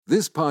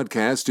This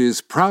podcast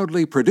is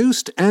proudly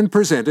produced and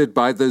presented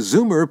by the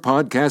Zoomer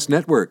Podcast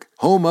Network,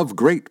 home of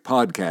great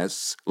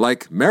podcasts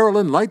like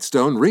Marilyn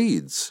Lightstone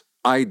Reads,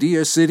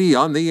 Idea City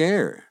on the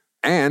Air,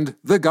 and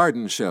The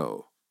Garden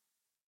Show.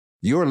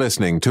 You're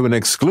listening to an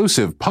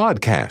exclusive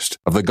podcast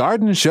of The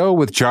Garden Show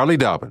with Charlie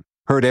Dobbin,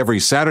 heard every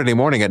Saturday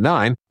morning at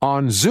 9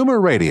 on Zoomer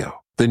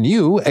Radio, the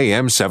new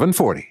AM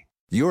 740.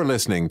 You're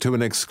listening to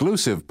an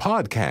exclusive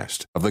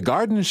podcast of The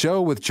Garden Show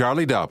with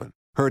Charlie Dobbin,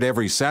 heard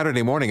every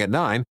Saturday morning at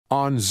 9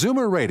 on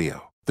Zoomer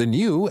Radio, the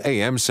new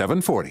AM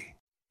 740.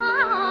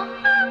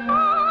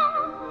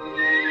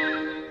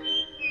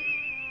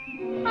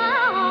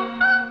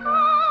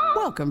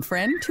 Welcome,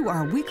 friend, to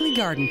our weekly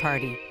garden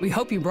party. We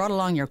hope you brought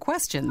along your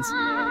questions,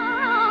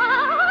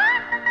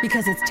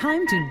 because it's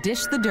time to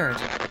dish the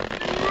dirt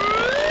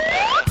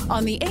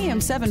on the AM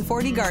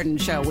 740 Garden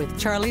Show with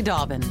Charlie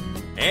Dobbin.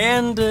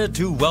 And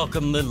to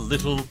welcome the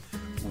little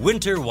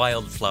winter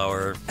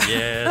wildflower.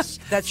 Yes.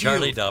 That's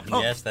Charlie you. Dobbin.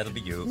 Oh. Yes, that'll be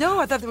you. No,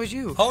 I thought that was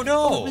you. Oh,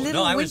 no.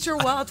 Little no, winter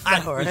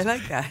wildflower. I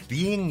like that.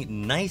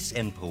 Being nice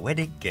and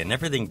poetic and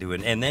everything to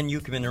it, and then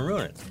you come in and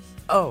ruin it.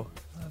 Oh.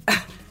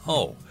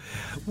 Oh.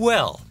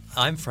 Well,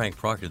 I'm Frank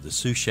Proctor, the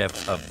sous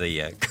chef of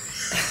the...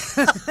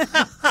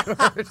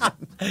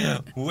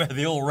 Well,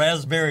 the old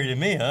raspberry to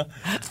me, huh?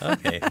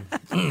 Okay.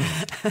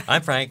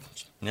 I'm Frank.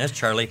 That's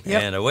Charlie.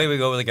 Yep. And away we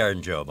go with the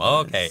garden show.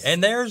 Okay.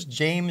 And there's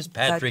James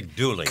Patrick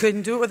Dooley.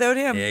 Couldn't do it without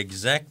him.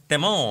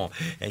 Exactement.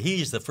 And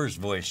he's the first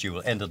voice you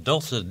will, and a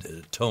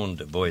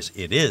dulcet-toned voice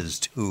it is,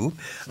 too,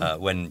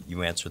 when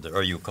you answer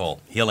or you call.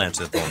 He'll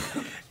answer the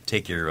phone.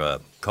 Take your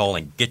call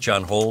and get you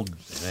on hold.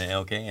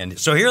 Okay. And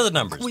so here are the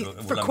numbers.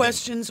 For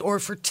questions or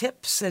for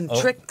tips and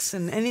tricks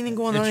and anything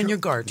going on in your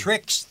garden.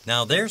 Tricks.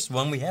 Now, there's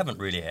one we haven't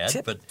really had,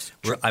 Tips,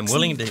 but I'm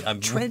willing to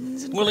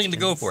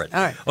go for it.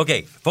 All right.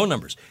 Okay. Phone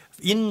numbers.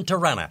 In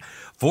Tirana,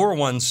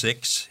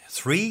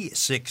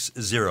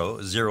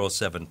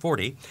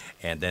 416-360-0740.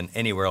 And then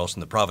anywhere else in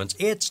the province,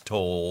 it's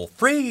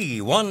toll-free,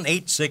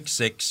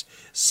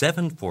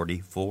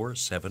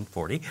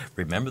 1-866-740-4740.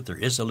 Remember, there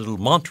is a little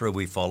mantra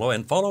we follow,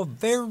 and follow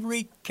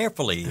very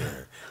carefully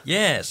here.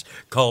 Yes,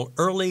 call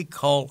early,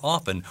 call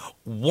often.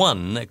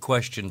 One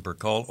question per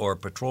call, or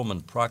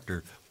Patrolman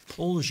Proctor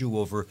pulls you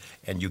over,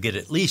 and you get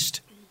at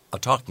least a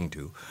talking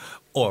to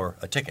or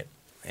a ticket.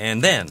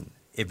 And then,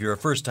 if you're a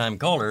first-time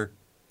caller,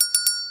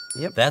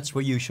 Yep. That's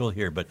what you shall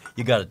hear. But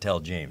you got to tell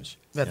James.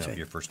 That's right.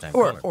 Your first-time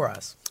caller. Or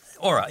us.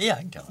 Or yeah,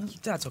 I can tell us.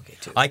 That's okay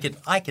too. I can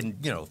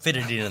fit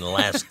it in the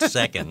last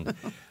second.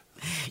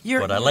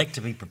 But I like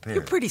to be prepared.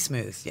 You're pretty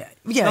smooth. Yeah.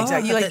 Yeah.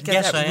 Exactly. You like to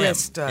get that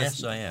wrist.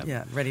 Yes, I am.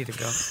 Yeah, ready to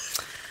go.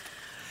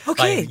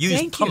 Okay. I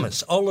use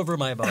pumice all over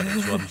my body,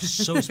 so I'm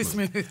so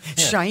smooth.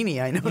 Yeah. Shiny.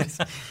 I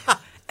noticed.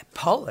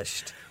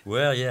 Polished.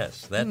 Well,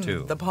 yes, that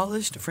too. The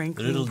polished Frank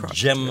Proctor. The little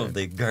gem of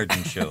the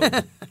garden show.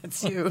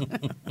 That's you.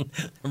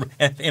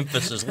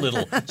 Emphasis,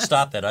 little.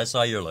 Stop that. I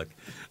saw your look.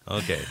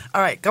 Okay.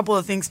 All right, a couple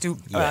of things to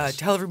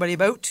tell everybody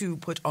about, to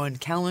put on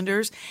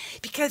calendars,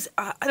 because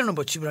I don't know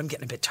about you, but I'm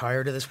getting a bit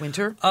tired of this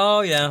winter.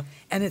 Oh, yeah.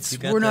 And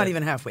we're not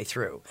even halfway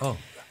through. Oh,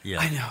 yeah.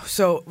 I know.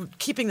 So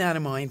keeping that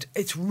in mind,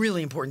 it's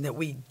really important that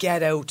we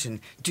get out and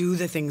do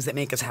the things that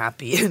make us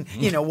happy, and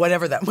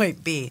whatever that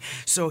might be.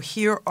 So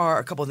here are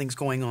a couple of things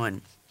going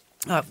on.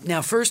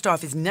 Now, first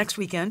off is next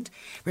weekend.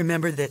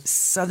 Remember that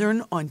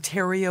Southern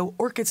Ontario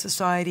Orchid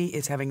Society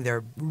is having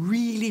their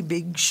really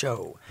big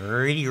show.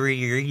 Really,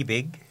 really, really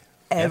big?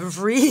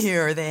 Every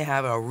year they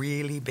have a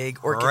really big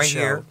orchid show.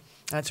 Here.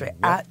 That's right.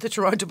 Yep. At the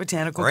Toronto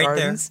Botanical Right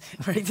Gardens.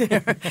 Right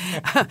there.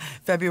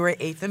 February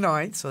 8th and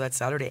 9th. So that's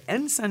Saturday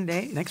and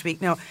Sunday next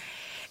week. Now,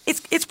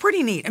 it's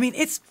pretty neat. I mean,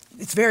 it's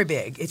very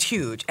big. It's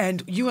huge.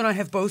 And you and I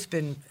have both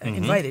been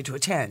invited to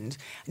attend.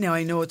 Now,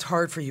 I know it's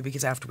hard for you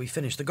because after we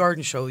finish the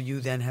garden show,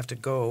 you then have to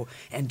go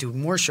and do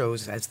more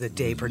shows as the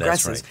day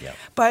progresses. That's right, yeah.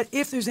 But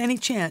if there's any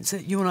chance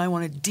that you and I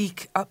want to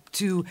deke up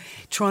to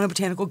Toronto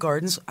Botanical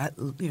Gardens,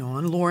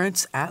 on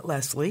Lawrence at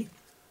Leslie,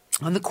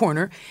 on the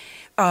corner,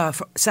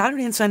 for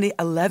Saturday and Sunday,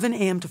 11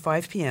 a.m. to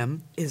 5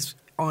 p.m. is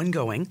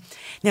ongoing.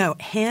 Now,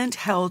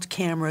 handheld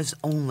cameras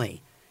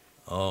only.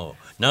 Oh,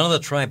 none of the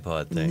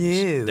tripod things.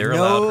 No, They're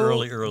allowed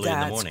early in the morning,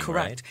 that's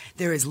correct. Right?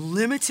 There is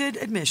limited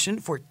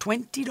admission for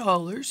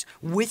 $20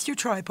 with your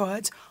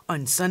tripods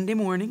on Sunday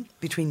morning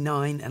between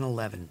 9 and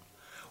 11.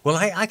 Well,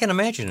 I can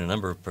imagine a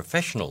number of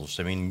professionals,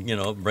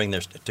 bring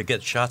to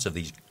get shots of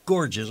these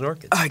gorgeous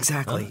orchids. Oh,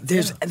 exactly.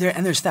 There's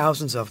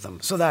thousands of them,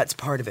 so that's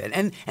part of it.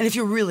 And if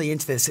you're really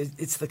into this,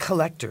 it's the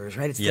collectors,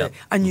 right? It's the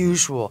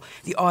unusual,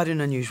 the odd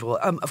and unusual.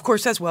 Of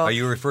course, as well. Are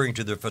you referring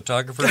to the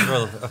photographers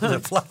or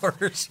the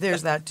flowers?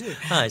 There's that too.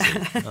 I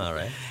see. All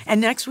right. And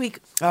next week,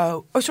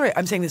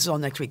 I'm saying this is all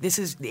next week. This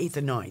is the 8th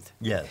and 9th.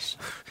 Yes.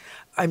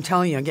 I'm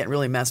telling you, I'm getting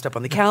really messed up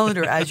on the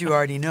calendar, as you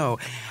already know.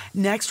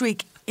 Next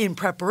week, in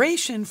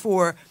preparation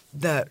for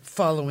the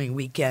following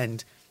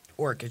weekend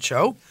orchid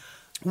show,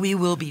 we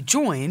will be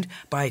joined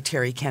by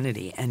Terry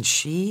Kennedy, and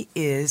she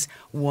is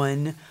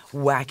one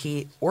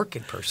wacky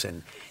orchid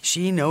person.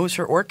 She knows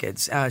her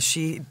orchids.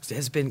 She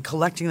has been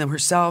collecting them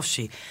herself.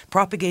 She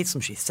propagates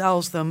them. She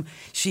sells them.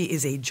 She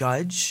is a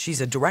judge.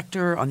 She's a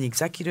director on the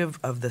executive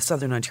of the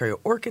Southern Ontario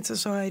Orchid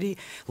Society,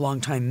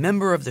 longtime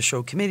member of the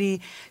show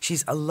committee.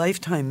 She's a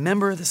lifetime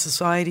member of the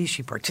society.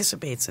 She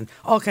participates in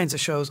all kinds of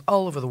shows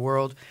all over the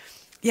world.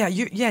 Yeah,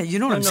 you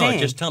know what I'm saying.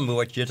 No, just tell me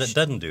what she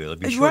doesn't do. It'll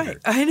be shorter. Right,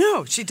 I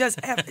know. She does.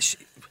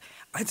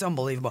 It's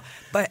unbelievable.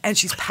 And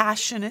she's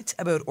passionate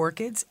about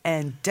orchids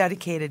and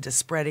dedicated to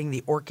spreading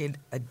the orchid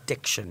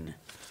addiction.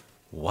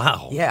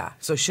 Wow. Yeah,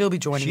 so she'll be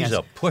joining us. She's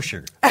a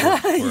pusher.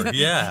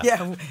 Yeah.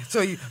 Yeah,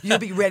 so you'll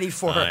be ready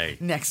for her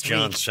next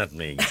John week. sent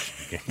me.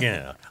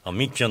 Yeah, I'll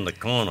meet you in the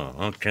corner.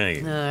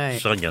 Okay. All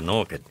right. So you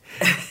know it.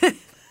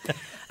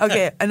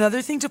 Okay,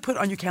 another thing to put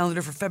on your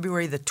calendar for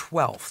February the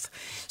 12th.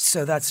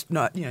 So that's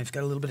not, you've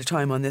got a little bit of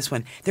time on this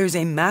one. There's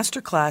a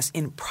masterclass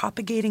in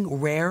propagating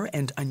rare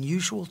and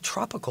unusual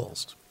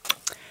tropicals.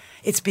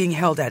 It's being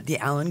held at the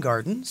Allen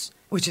Gardens,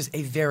 which is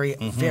a very,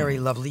 very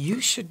lovely.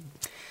 You should,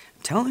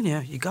 I'm telling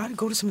you got to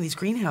go to some of these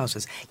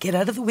greenhouses. Get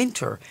out of the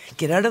winter.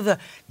 Get out of the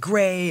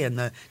gray and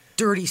the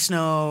dirty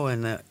snow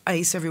and the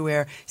ice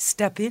everywhere.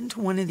 Step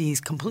into one of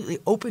these completely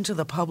open to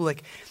the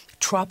public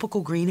tropical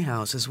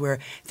greenhouses where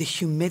the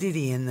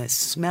humidity and the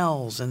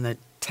smells and the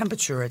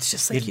temperature, it's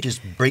just like... It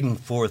just bring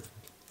forth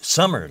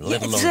summer,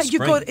 let alone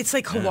spring. It's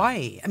like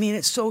Hawaii. I mean,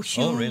 it's so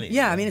humid. Oh, really?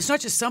 Yeah, I mean, it's not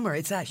just summer.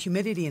 It's that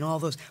humidity and all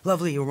those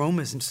lovely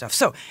aromas and stuff.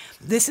 So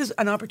this is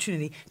an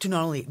opportunity to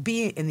not only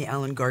be in the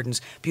Allen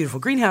Gardens' beautiful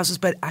greenhouses,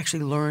 but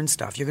actually learn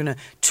stuff. You're going to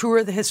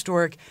tour the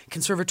historic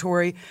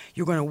conservatory.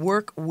 You're going to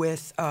work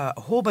with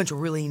a whole bunch of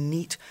really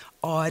neat,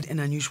 odd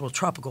and unusual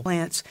tropical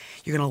plants.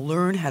 You're going to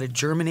learn how to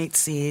germinate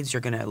seeds.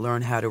 You're going to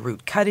learn how to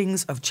root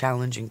cuttings of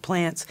challenging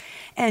plants.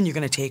 And you're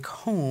going to take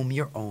home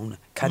your own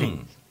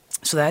cutting.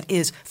 So that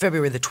is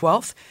February the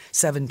 12th,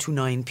 7 to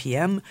 9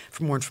 p.m.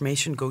 For more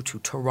information, go to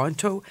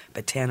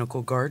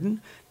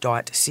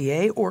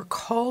torontobotanicalgarden.ca or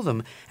call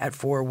them at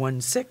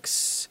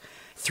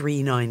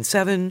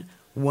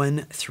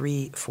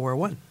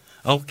 416-397-1341.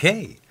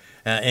 Okay.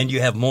 And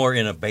you have more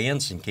in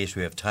abeyance in case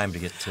we have time to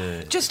get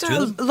to Just to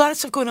a them? lot of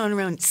stuff going on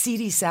around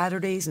seedy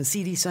Saturdays and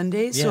seedy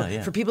Sundays. Yeah, so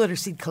yeah. for people that are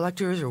seed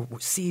collectors or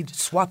seed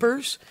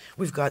swappers,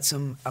 we've got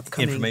some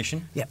upcoming...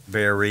 Information? Yeah.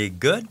 Very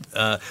good.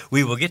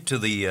 We will get to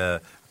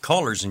the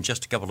callers in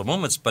just a couple of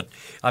moments, but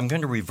I'm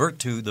going to revert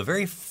to the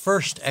very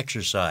first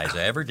exercise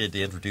I ever did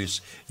to introduce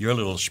your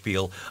little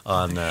spiel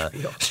on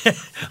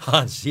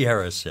on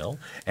Sierra Sil,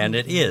 and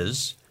it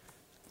is...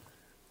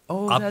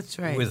 Oh, up that's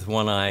right. with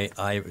one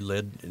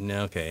eyelid.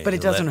 Okay. But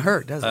it doesn't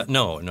hurt, does it?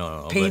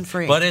 No.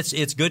 Pain-free. But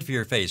it's good for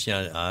your face.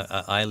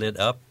 Eyelid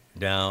up,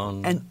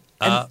 down, And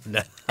up.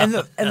 And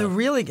the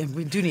really,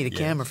 we do need a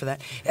camera for that.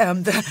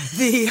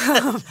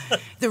 The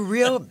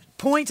real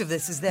point of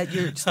this is that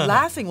you're just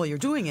laughing while you're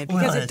doing it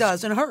because it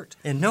doesn't hurt.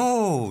 And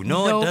no,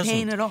 No it doesn't.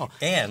 pain at all.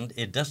 And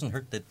it doesn't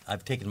hurt that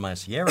I've taken my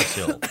Sierra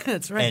Sil.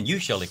 That's right. And you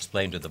shall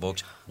explain to the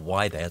folks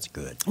why that's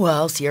good.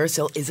 Well, Sierra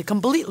Sil is a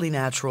completely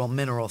natural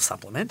mineral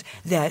supplement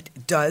that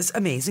does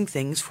amazing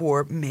things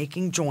for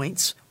making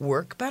joints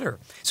work better.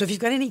 So if you've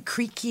got any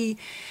creaky,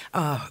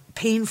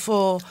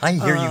 painful... I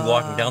hear you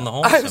walking down the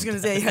hall. I was going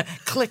to say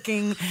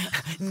clicking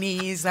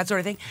knees, that sort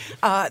of thing.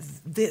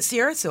 The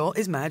Sierra Sil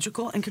is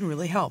magical and can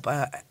really help.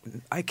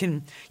 I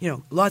can,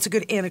 lots of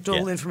good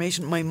anecdotal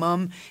information. My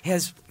mom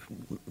has...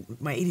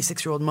 My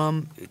 86-year-old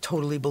mom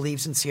totally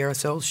believes in Sierra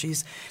Sil.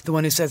 She's the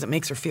one who says it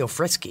makes her feel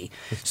frisky.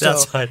 So,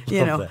 I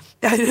love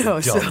that. I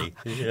know. Jolly.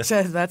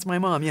 So that's my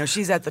mom.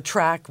 She's at the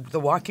track, the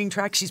walking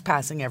track. She's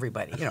passing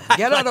everybody.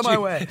 Get out of my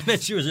way. I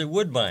bet she was at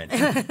Woodbine.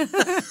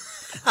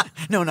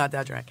 No, not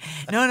that track.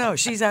 No,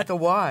 she's at the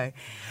Y.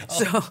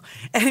 So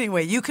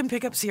anyway, you can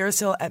pick up Sierra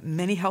Sil at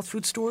many health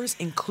food stores,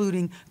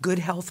 including Good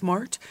Health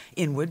Mart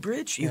in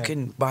Woodbridge. You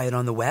can buy it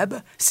on the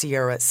web,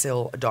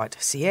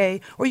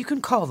 sierrasil.ca, or you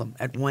can call them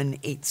at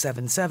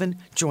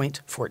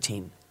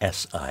 1-877-JOINT-14.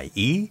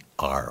 SIERRASIL.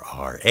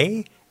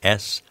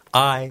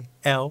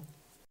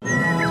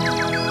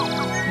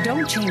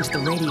 Don't change the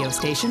radio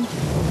station.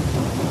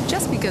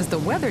 Just because the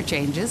weather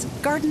changes,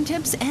 garden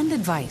tips and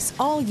advice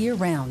all year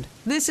round.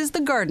 This is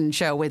The Garden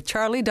Show with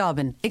Charlie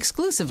Dobbin,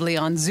 exclusively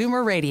on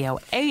Zoomer Radio,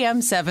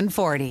 AM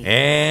 740.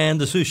 And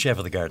the sous chef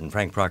of the garden,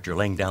 Frank Proctor,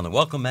 laying down the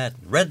welcome mat,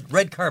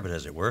 red carpet,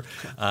 as it were,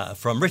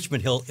 from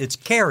Richmond Hill. It's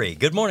Carrie.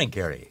 Good morning,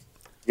 Carrie.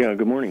 Yeah,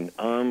 good morning.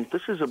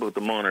 This is about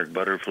the monarch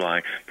butterfly.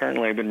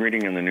 Apparently, I've been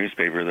reading in the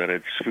newspaper that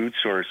its food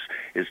source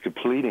is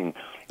depleting.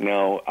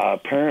 Now,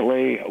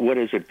 apparently, what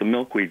is it, the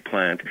milkweed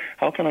plant?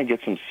 How can I get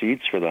some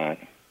seeds for that?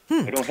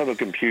 I don't have a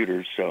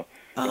computer, so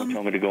don't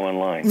tell me to go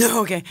online.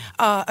 No, okay.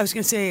 I was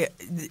going to say,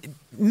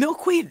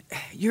 milkweed,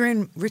 you're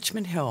in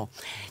Richmond Hill.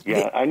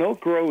 Yeah, I know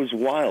it grows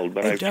wild,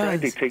 but I've tried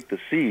to does. take the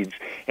seeds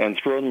and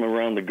throw them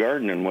around the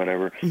garden and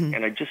whatever,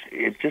 and it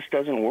just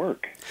doesn't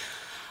work.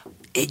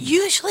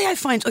 Usually I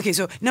find, okay,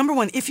 so number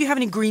one, if you have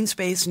any green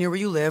space near where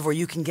you live, or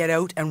you can get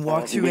out and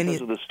walk through any...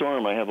 Because of the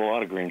storm, I have a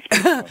lot of green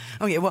space.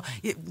 Okay, well,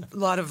 a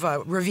lot of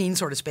ravine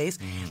sort of space.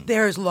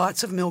 There's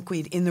lots of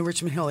milkweed in the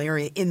Richmond Hill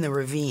area, in the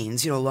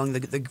ravines, along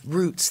the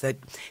roots that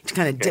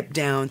kind of dip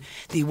down,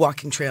 the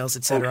walking trails,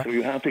 etc. So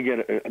you have to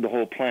get the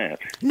whole plant.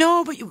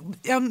 No, but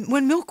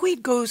when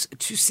milkweed goes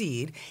to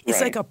seed, it's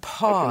like a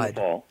pod. That's in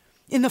the fall.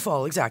 In the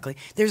fall, exactly.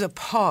 There's a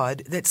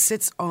pod that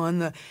sits on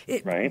the...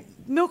 Right.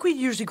 Milkweed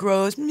usually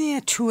grows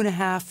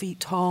 2.5 feet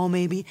tall,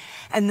 maybe.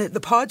 And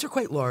the pods are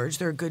quite large.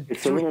 They're a good...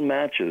 It's the little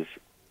matches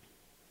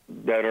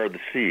that are the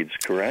seeds,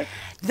 correct?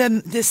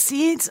 The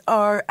seeds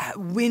are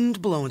wind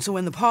blown. So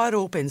when the pod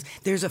opens,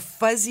 there's a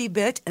fuzzy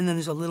bit, and then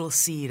there's a little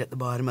seed at the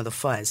bottom of the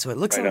fuzz. So it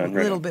looks a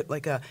little bit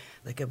like a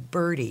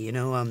birdie,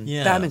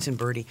 badminton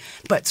birdie,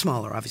 but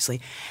smaller,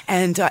 obviously.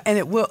 And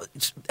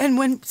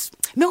when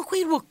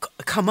milkweed will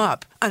come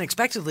up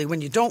unexpectedly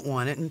when you don't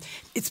want it, and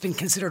it's been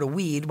considered a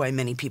weed by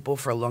many people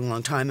for a long,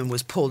 long time, and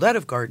was pulled out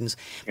of gardens.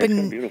 But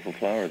it's a beautiful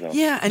flower, though.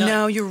 Yeah, and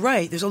now you're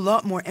right. There's a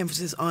lot more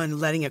emphasis on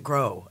letting it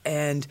grow.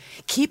 And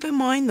keep in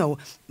mind, though,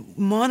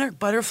 monarch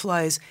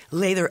butterflies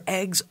lay their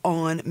eggs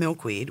on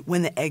milkweed.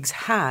 When the eggs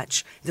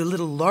hatch, the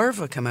little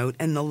larvae come out,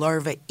 and the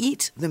larvae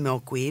eat the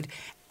milkweed,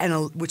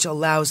 which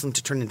allows them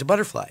to turn into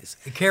butterflies.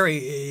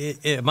 Carrie,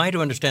 am I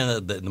to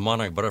understand that the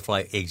monarch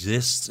butterfly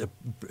exists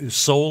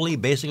solely,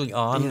 basically,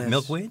 on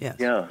milkweed? Yes.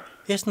 Yeah.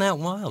 Isn't that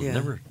wild? Yeah.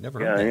 Never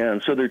heard that. Yeah,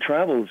 and so their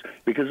travels,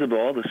 because of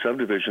all the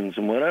subdivisions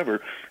and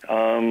whatever,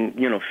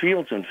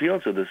 fields and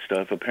fields of this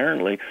stuff,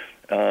 apparently,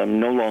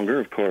 no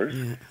longer, of course,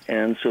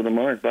 and so the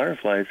monarch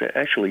butterfly is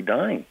actually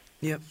dying.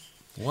 Yep.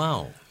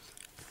 Wow.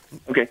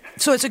 Okay.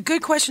 So it's a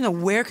good question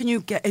of where can you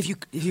get, if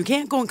you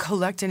can't go and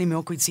collect any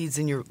milkweed seeds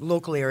in your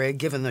local area,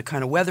 given the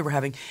kind of weather we're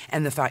having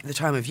and the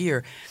time of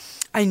year,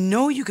 I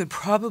know you could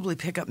probably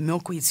pick up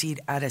milkweed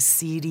seed at a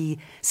Seedy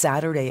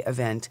Saturday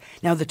event.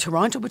 Now, the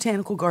Toronto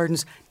Botanical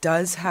Gardens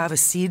does have a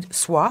seed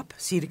swap,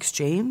 seed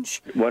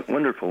exchange.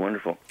 Wonderful,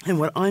 wonderful. And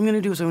what I'm going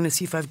to do is I'm going to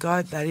see if I've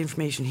got that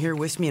information here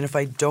with me, and if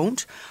I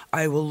don't,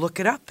 I will look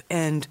it up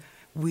and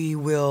I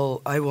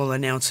will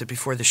announce it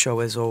before the show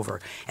is over.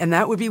 And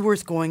that would be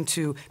worth going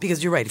to,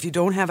 because you're right, if you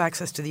don't have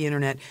access to the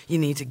internet, you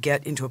need to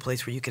get into a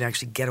place where you can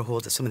actually get a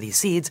hold of some of these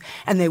seeds,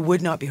 and they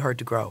would not be hard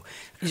to grow.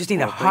 You just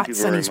need a hot,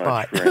 sunny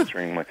spot. Thank you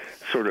very much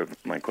for answering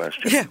my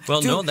question. Yeah,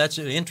 well, no, that's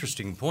an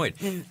interesting point.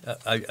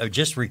 I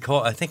just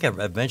recall, I think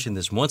I've mentioned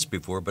this once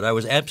before, but I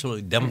was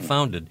absolutely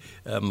dumbfounded.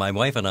 My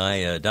wife and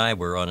I, Di,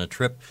 were on a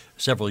trip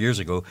several years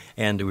ago,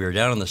 and we were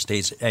down in the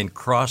States and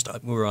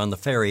we were on the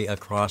ferry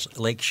across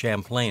Lake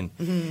Champlain.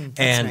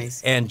 That's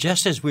nice. And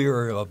just as we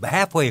were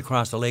halfway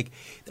across the lake,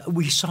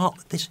 we saw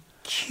this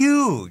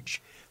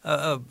huge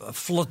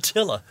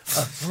flotilla,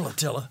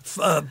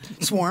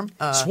 swarm,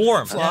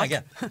 flock.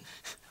 Yeah.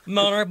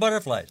 Monarch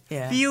butterflies.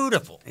 Yeah.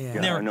 Beautiful.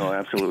 Yeah, I know,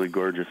 absolutely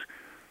gorgeous.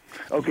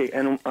 Okay,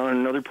 and on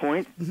another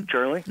point,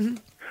 Charlie,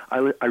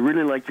 I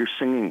really like your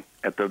singing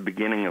at the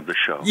beginning of the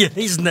show. Yeah,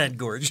 isn't that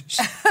gorgeous?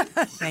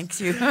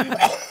 Thanks, you.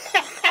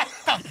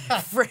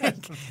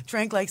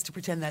 Frank likes to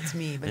pretend that's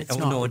me, but it's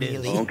not no, it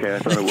really. Is. Okay, I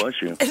thought it was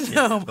you.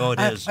 No,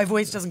 it is. My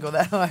voice doesn't go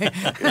that high.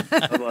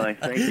 Bye-bye.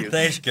 Thank you.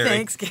 Thanks, Gary.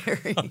 Thanks,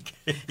 Gary.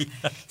 Okay.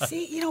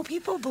 See,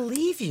 people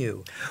believe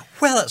you.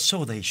 Well,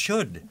 so they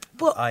should.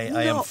 Well, I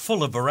am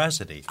full of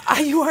veracity.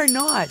 You are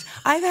not.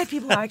 I've had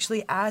people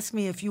actually ask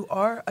me if you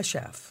are a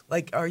chef.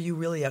 Like, are you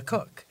really a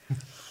cook?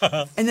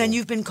 And then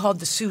you've been called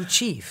the sous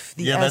chief,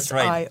 the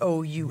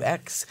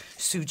SIOUX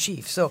sous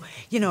chief. So,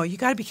 you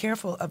got to be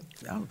careful.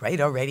 All right,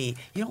 already.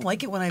 You don't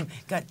like it when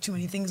I've got too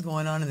many things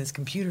going on in this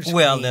computer screen.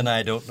 Well, then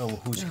I don't know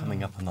who's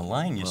coming up on the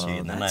line, you see.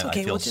 And then I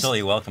feel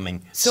silly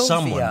welcoming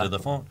someone to the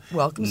phone.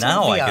 Welcome,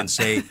 now Sylvia. I can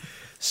say,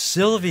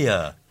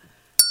 Sylvia,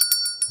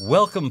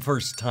 welcome,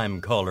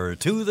 first-time caller,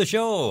 to the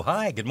show.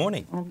 Hi, good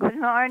morning. Well, good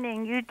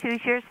morning. You two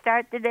sure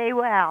start the day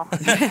well.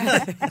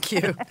 Thank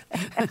you.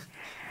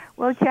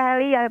 Well,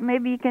 Charlie,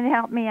 maybe you can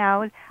help me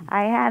out.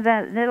 I had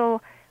a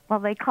little,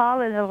 they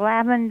call it a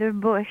lavender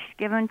bush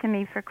given to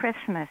me for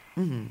Christmas.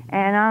 Mm-hmm.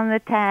 And on the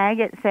tag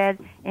it said,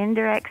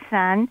 indirect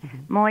sun,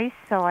 moist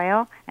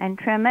soil, and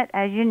trim it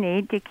as you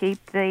need to keep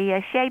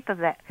the shape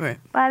of it. Right.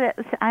 But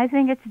I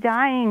think it's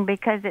dying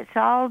because it's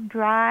all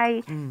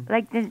dry.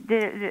 Like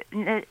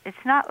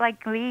it's not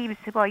like leaves.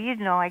 Well,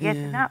 I guess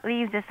it's not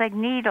leaves. It's like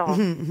needles.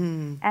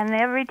 Mm-hmm. And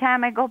every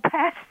time I go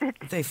past it,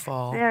 they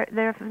fall.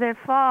 They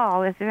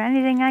fall. Is there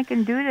anything I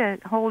can do to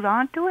hold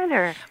on to it,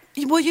 or?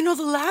 Well,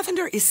 the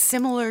lavender is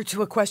similar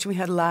to a question we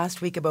had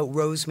last week about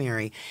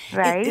rosemary.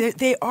 Right.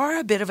 They are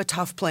a bit of a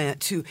tough plant,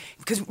 too,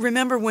 because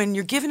remember, when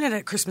you're given it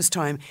at Christmas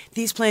time,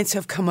 these plants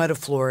have come out of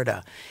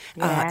Florida.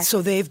 Yes.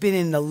 So they've been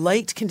in the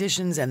light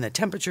conditions and the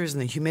temperatures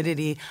and the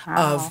humidity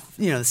of,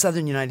 the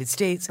southern United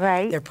States.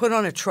 Right. They're put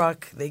on a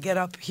truck. They get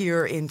up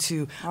here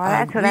into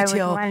that's what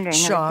retail I was wondering.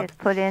 shop. Just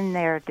put in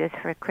there just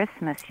for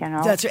Christmas,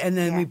 That's right, and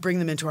then we bring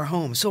them into our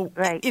home. So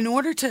right. in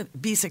order to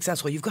be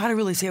successful, you've got to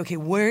really say, okay,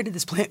 where did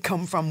this plant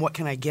come from? and what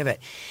can I give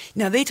it?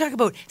 Now, they talk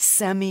about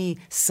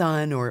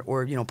semi-sun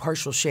or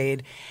partial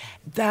shade.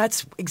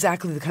 That's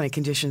exactly the kind of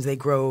conditions they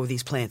grow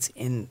these plants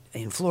in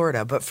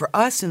Florida. But for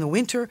us in the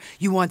winter,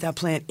 you want that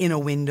plant in a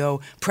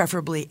window,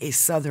 preferably a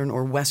southern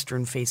or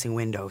western facing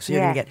window. So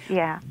you're going to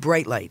get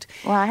bright light.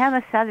 Well, I have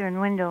a southern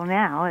window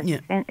now.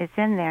 It's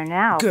in there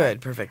now.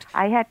 Good, perfect.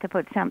 I had to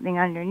put something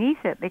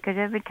underneath it because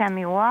every time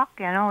you walk,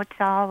 it's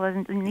all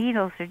the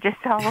needles are just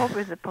all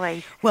over the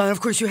place. Well, and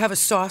of course you have a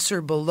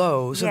saucer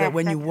below so that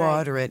when you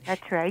water it.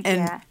 That's right.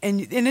 And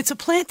it's a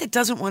plant that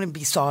doesn't want to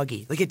be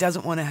soggy. Like it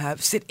doesn't want to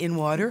sit in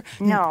water.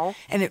 No.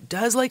 And it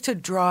does like to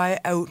dry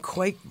out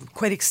quite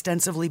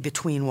extensively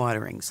between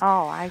waterings.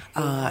 Oh, I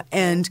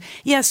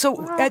see.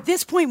 So at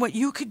this point, what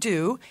you could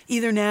do,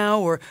 either now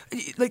or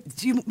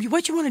what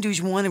you want to do is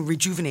you want to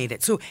rejuvenate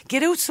it. So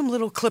get out some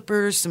little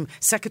clippers, some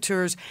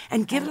secateurs,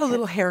 and give it a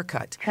little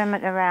haircut. Trim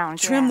it around.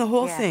 Trim the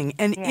whole thing.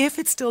 And if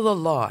it's still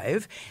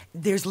alive,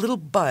 there's little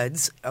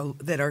buds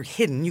that are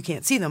hidden, you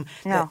can't see them,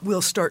 that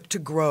will start to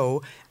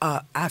grow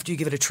after you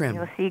give it a trim.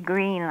 You'll see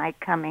green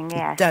coming,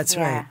 yes. That's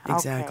right,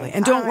 exactly. Okay.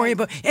 And don't worry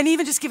about, and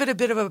even just give it a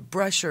bit of a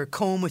brush or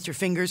comb with your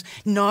fingers,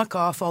 knock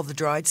off all the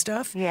dried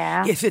stuff.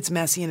 Yeah. If it's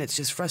messy and it's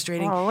just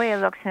frustrating. Well, the way it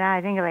looks now,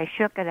 I think if I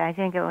shook it, I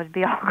think it would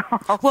be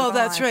all Well,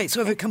 that's right.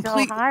 So if it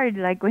completely... It's so hard,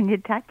 like when you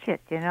touch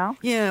it,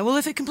 Yeah, well,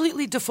 if it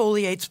completely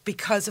defoliates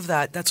because of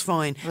that, that's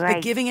fine. Right.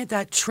 But giving it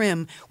that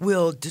trim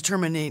will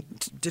determine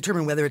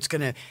whether it's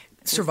going to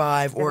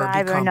survive or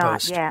decompose. Or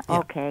not. Yeah,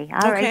 okay.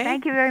 All right.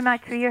 Thank you very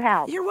much for your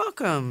help. You're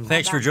welcome.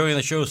 Thanks for joining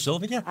the show,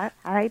 Sylvia.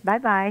 All right,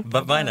 bye-bye.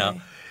 Bye-bye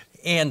now.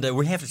 And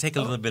we have to take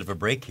a little bit of a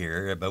break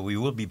here, but we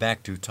will be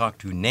back to talk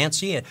to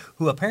Nancy,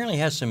 who apparently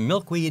has some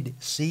milkweed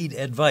seed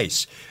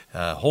advice.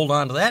 Hold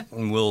on to that,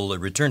 and we'll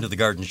return to the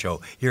Garden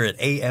Show here at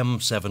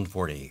AM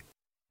 740.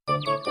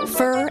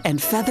 Fur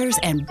and feathers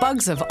and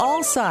bugs of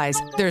all size.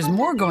 There's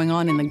more going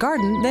on in the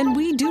garden than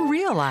we do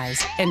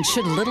realize. And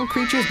should little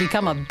creatures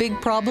become a big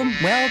problem,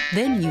 well,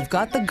 then you've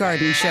got the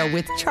Garden Show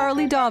with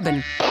Charlie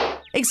Dobbin.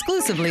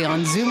 Exclusively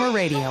on Zoomer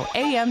Radio,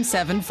 AM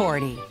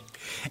 740.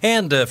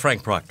 And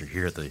Frank Proctor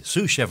here, the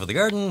sous chef of the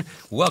garden,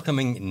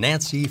 welcoming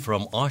Nancy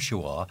from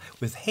Oshawa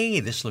with, hey,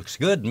 this looks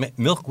good,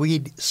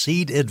 milkweed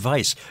seed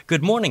advice.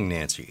 Good morning,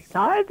 Nancy.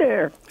 Hi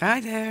there. Hi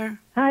there.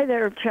 Hi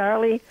there,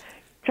 Charlie.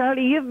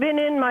 Charlie, you've been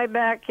in my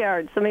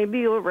backyard, so maybe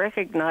you'll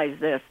recognize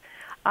this.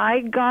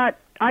 I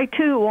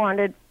too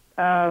wanted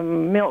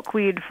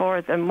milkweed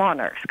for the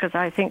monarchs because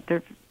I think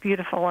they're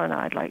beautiful and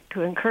I'd like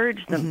to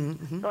encourage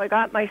them. So I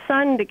got my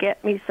son to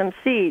get me some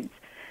seeds.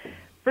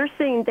 First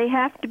thing, they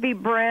have to be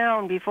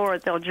brown before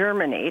they'll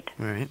germinate.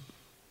 Right.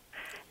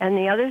 And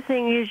the other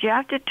thing is you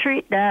have to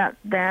treat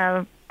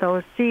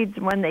those seeds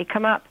when they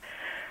come up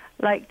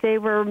like they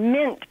were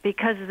mint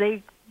because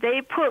they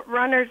put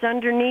runners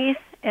underneath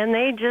and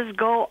they just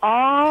go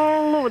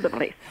all over the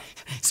place.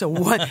 So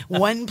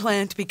one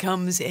plant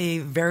becomes a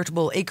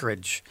veritable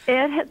acreage.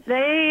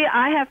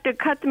 I have to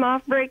cut them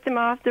off, break them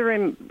off, they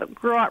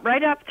grow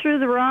right up through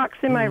the rocks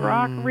in my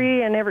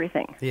rockery and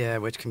everything. Yeah,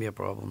 which can be a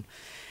problem.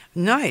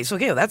 Nice.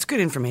 Okay, well, that's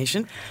good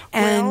information.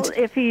 And well,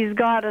 if he's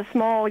got a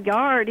small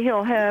yard,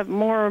 he'll have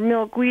more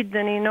milkweed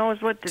than he knows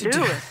what to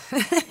do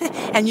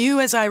with. And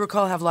you, as I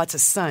recall, have lots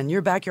of sun.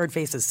 Your backyard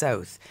faces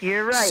south.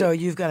 You're right. So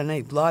you've got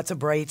lots of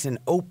bright and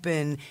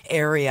open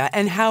area.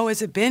 And how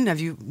has it been? Have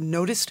you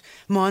noticed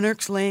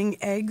monarchs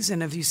laying eggs,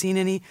 and have you seen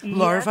any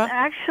larvae? Yes,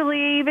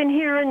 actually, even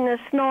here in the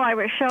snow, I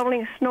was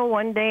shoveling snow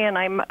one day, and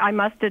I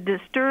must have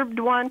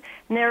disturbed one,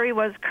 and there he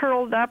was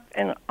curled up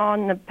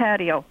on the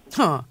patio.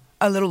 Huh,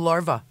 a little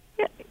larva.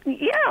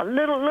 Yeah,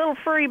 little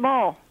furry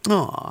ball.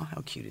 Aw,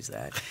 how cute is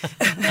that?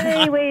 But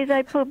anyways,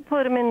 I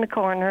put him in the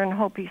corner and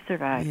hope he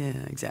survives. Yeah,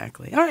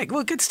 exactly. All right,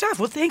 well, good stuff.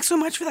 Well, thanks so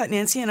much for that,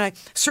 Nancy, and I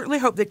certainly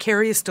hope that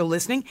Carrie is still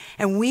listening,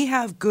 and we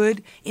have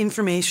good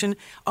information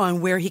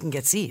on where he can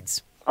get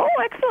seeds. Oh,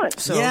 excellent.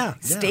 So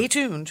stay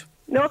tuned.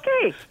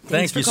 Okay.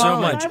 Thank you so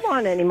much. I don't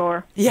want any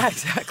more. Yeah,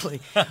 exactly.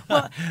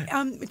 Well,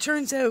 it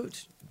turns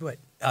out... What?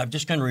 I'm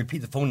just going to repeat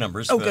the phone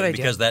numbers good idea.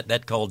 Because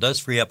that call does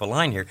free up a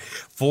line here.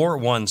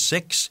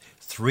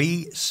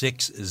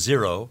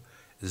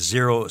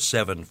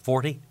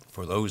 416-360-0740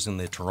 for those in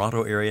the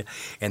Toronto area.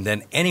 And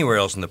then anywhere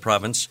else in the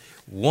province,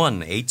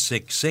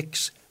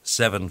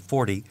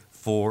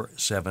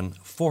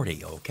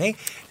 1-866-740-4740. Okay?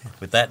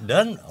 With that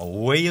done,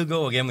 away you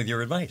go again with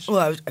your advice.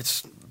 Well,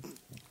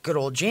 good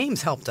old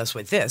James helped us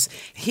with this.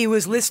 He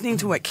was listening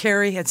to what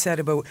Carrie had said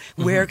about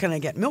where can I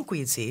get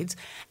milkweed seeds,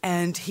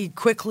 and he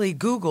quickly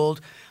Googled,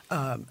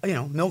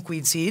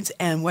 milkweed seeds,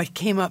 and what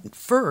came up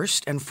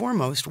first and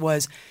foremost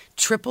was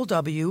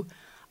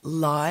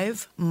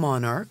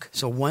www.livemonarch,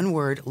 so one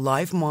word,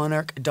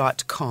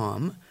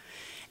 livemonarch.com,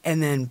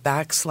 and then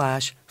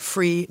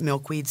 /free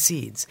milkweed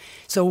seeds.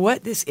 So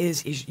what this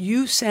is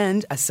you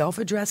send a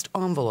self-addressed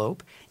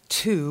envelope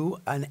to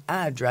an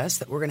address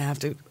that we're going to have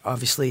to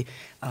obviously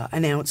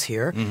announce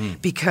here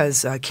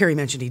because Kerry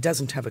mentioned he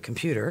doesn't have a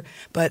computer,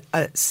 but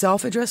a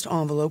self-addressed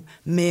envelope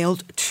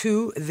mailed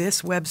to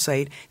this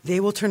website, they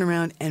will turn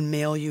around and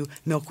mail you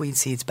milkweed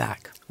seeds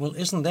back. Well,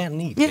 isn't that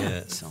neat?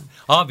 Yeah.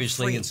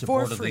 Obviously, Free, in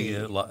support for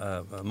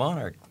of the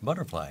monarch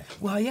butterfly.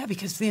 Well, yeah,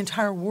 because the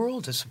entire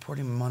world is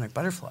supporting monarch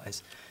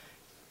butterflies.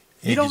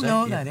 You don't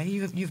know that, eh?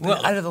 You've been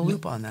out of the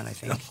loop on that, I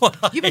think.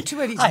 You've been too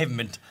busy. I haven't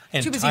been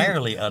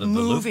entirely out of the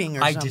loop. Moving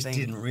or I something. just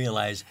didn't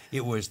realize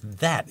it was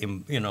that,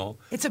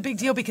 It's a big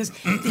deal because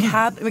they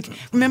have,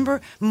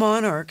 remember,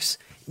 monarchs,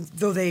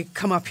 though they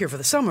come up here for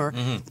the summer,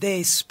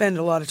 they spend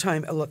a lot of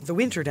time, the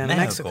winter down in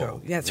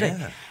Mexico. Yeah, that's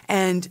right.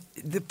 And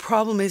the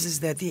problem is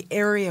that the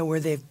area where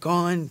they've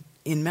gone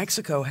in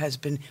Mexico has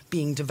been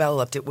being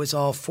developed. It was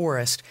all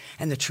forest,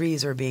 and the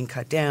trees are being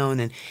cut down,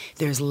 and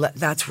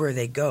that's where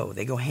they go.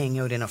 They go hang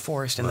out in a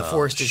forest, and the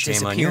forest is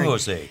disappearing. Shame on you,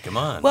 Jose. Come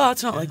on. Well,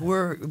 it's not like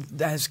we're,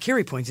 as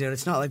Kerry pointed out,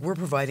 it's not like we're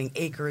providing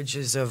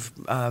acreages of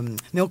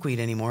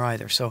milkweed anymore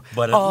either. So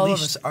all of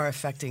us are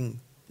affecting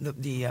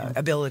the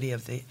ability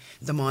of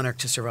the monarch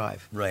to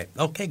survive. Right.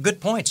 Okay,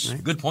 good points.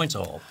 Right. Good points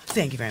all.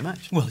 Thank you very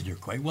much. Well, you're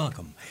quite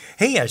welcome.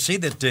 Hey, I see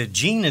that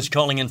Jean is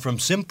calling in from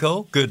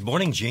Simcoe. Good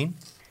morning, Jean.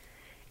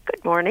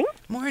 Good morning.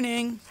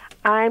 Morning.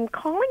 I'm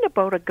calling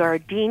about a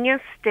gardenia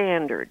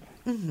standard.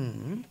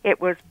 Mm-hmm. It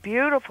was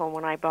beautiful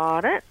when I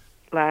bought it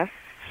last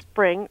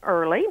spring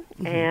early,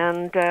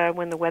 and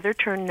when the weather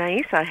turned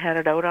nice, I had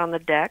it out on the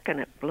deck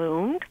and it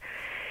bloomed.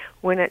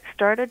 When it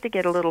started to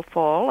get a little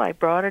fall, I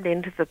brought it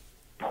into the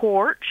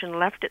porch and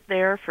left it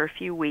there for a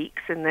few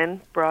weeks and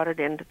then brought it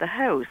into the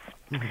house.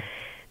 Mm-hmm.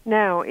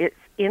 Now, it's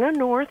in a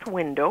north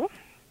window.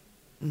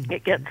 Mm-hmm.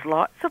 It gets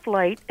lots of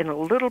light and a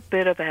little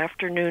bit of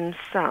afternoon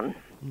sun.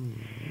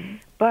 Mm-hmm.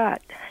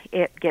 But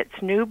it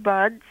gets new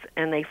buds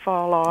and they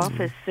fall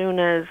off as soon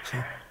as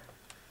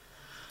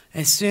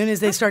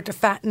they start to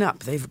fatten up,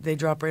 they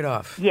drop right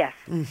off. Yes.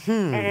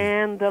 Mm-hmm.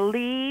 And the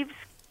leaves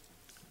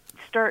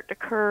start to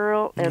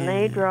curl and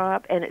they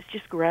drop, and it's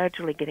just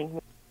gradually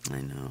getting.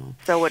 I know.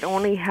 So it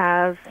only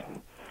has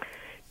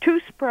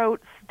 2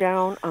 sprouts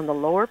down on the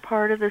lower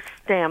part of the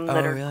stem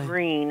that are really?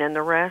 green, and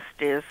the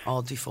rest is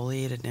All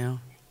defoliated now.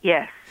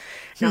 yes.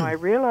 Now I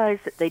realize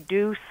that they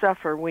do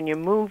suffer when you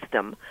move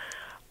them,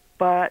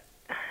 but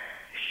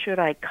should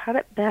I cut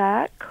it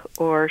back,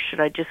 or should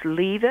I just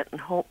leave it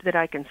and hope that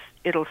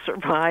it'll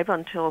survive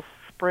until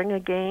spring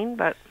again?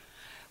 But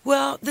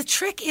Well, the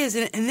trick is,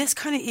 and this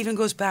kind of even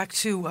goes back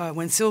to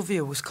when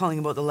Sylvia was calling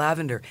about the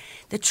lavender,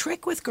 the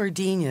trick with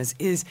gardenias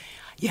is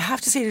you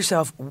have to say to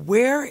yourself,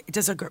 where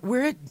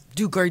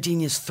do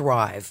gardenias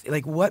thrive?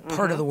 Like what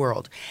part of the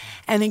world?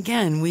 And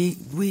again,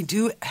 we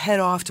do head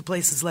off to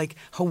places like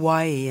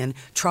Hawaii and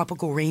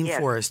tropical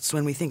rainforests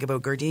when we think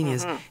about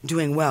gardenias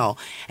doing well.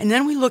 And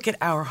then we look at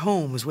our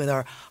homes with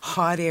our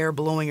hot air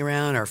blowing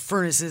around, our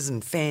furnaces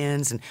and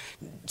fans, and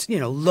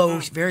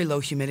very low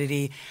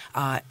humidity.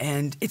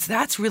 And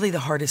that's really the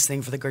hardest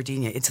thing for the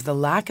gardenia. It's the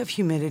lack of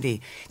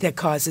humidity that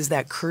causes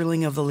that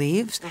curling of the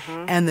leaves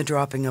and the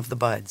dropping of the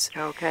buds.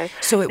 okay.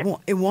 So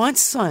it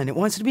wants sun. It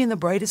wants to be in the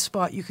brightest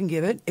spot you can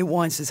give it. It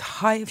wants as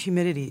high of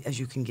humidity as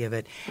you can give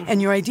it.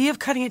 And your idea of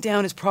cutting it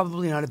down is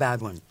probably not a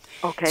bad one.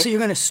 Okay. So you're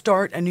going to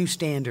start a new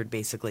standard,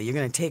 basically. You're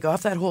going to take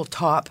off that whole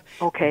top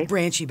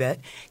branchy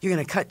bit. You're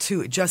going to cut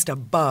to just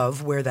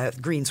above where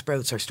that green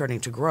sprouts are starting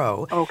to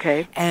grow.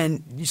 Okay.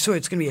 And so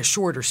it's going to be a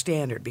shorter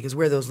standard because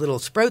where those little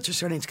sprouts are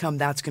starting to come,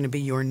 that's going to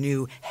be your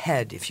new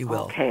head, if you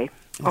will.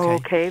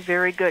 Okay,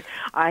 very good.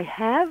 I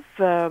have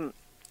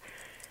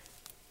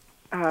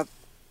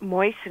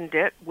moistened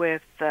it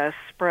with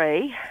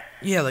spray.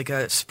 Yeah, like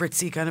a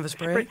spritzy kind of a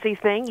spray? Spritzy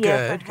thing,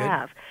 yes, I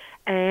have.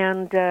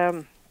 And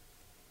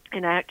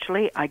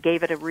actually, I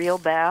gave it a real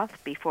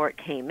bath before it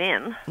came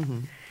in,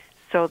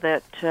 so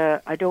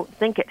that I don't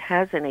think it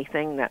has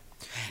anything that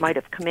might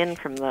have come in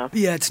from the...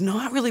 Yeah, it's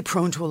not really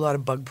prone to a lot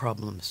of bug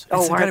problems. Oh,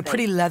 it's got a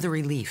pretty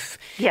leathery leaf.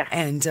 Yes.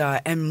 And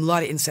a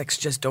lot of insects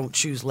just don't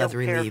choose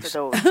leathery don't care leaves.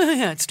 for those.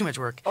 Yeah, it's too much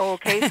work.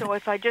 Okay, so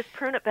if I just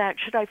prune it back,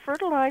 should I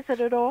fertilize it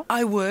at all?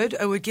 I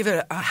would give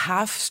it a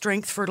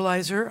half-strength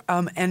fertilizer.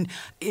 And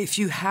if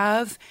you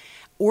have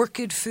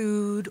orchid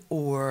food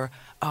or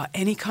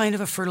any kind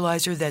of a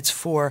fertilizer that's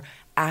for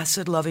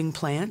acid-loving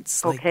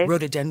plants, like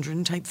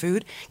rhododendron-type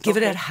food, give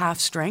it at half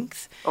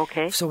strength.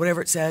 Okay. So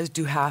whatever it says,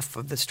 do half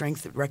of the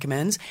strength it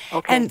recommends.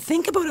 Okay. And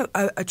think about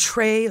a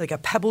tray, like a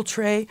pebble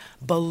tray,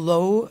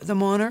 below the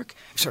monarch.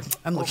 Sorry,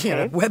 I'm looking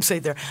at a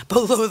website there.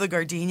 Below the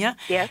gardenia.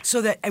 Yes.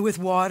 So that with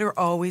water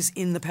always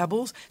in the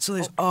pebbles, so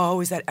there's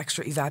always that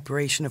extra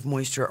evaporation of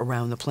moisture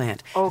around the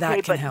plant. Okay,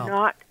 that can but help.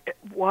 not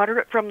water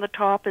it from the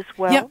top as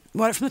well? Yep,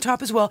 water from the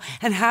top as well.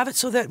 And have it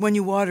so that when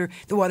you water,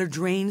 the water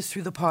drains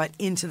through the pot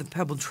into the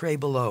pebble tray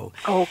below.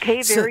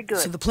 Okay, very good.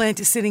 So the plant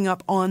is sitting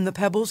up on the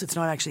pebbles. It's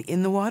not actually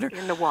in the water.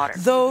 In the water.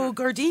 Though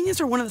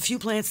gardenias are one of the few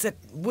plants that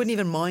wouldn't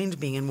even mind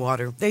being in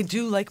water. They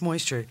do like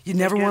moisture. You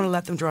never want to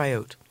let them dry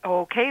out.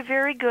 Okay,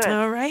 very good.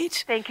 All right.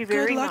 Thank you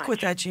very much. Good luck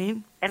with that,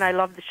 Jean. And I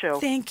love the show.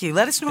 Thank you.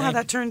 Let us know how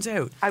that turns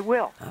out. I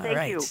will. All Thank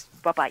right. you.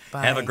 Bye-bye.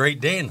 Bye. Have a great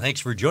day, and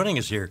thanks for joining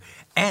us here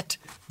at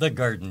The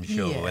Garden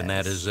Show. Yes. And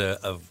that is,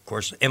 of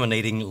course,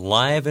 emanating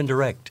live and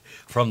direct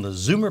from the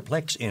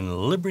Zoomerplex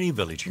in Liberty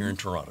Village here in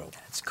Toronto.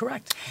 That's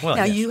correct. Well,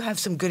 now, yes. you have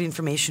some good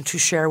information to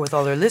share with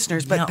all our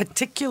listeners, but Yeah.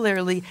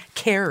 particularly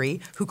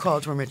Carrie, who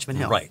called from Richmond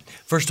Hill. Right.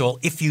 First of all,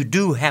 if you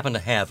do happen to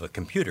have a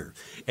computer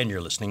and you're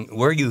listening,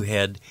 where you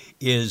head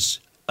is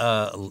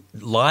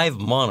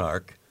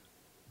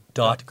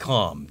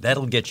livemonarch.com.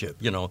 That'll get you.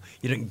 You don't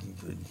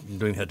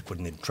even have to put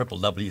in the triple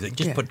W.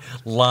 Just put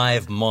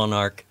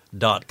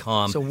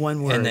livemonarch.com. So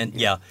one word. And then, /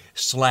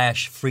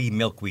 free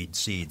milkweed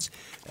seeds.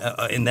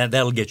 And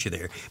that'll get you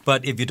there.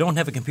 But if you don't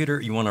have a computer,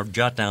 you want to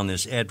jot down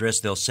this address,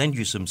 they'll send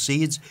you some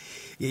seeds.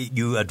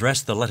 You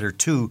address the letter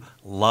to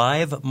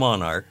Live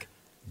Monarch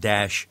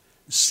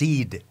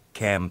 -seed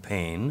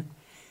campaign,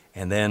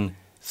 and then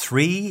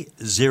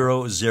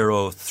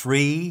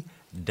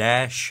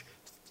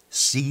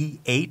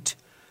 3003-C8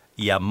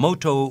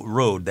 Yamato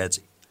Road. That's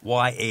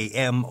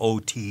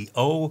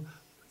YAMOTO,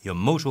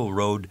 Yamato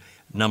Road,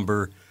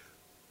 number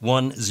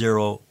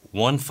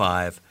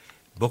 1015,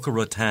 Boca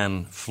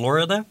Raton,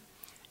 Florida,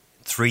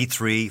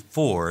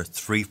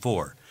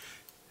 33434.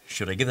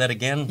 Should I give that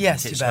again?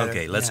 Yes, you better.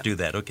 Okay, let's do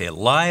that. Okay,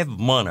 Live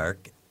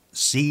Monarch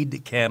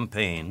Seed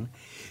Campaign,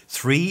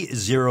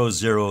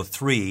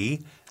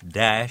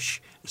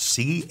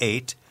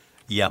 3003-C8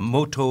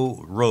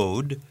 Yamato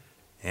Road,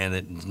 and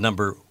it's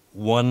number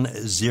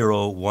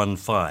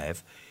 1015,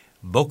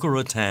 Boca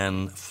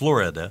Raton,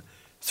 Florida,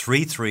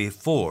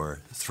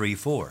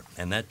 33434.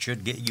 And that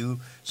should get you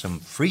some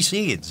free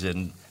seeds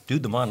and do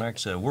the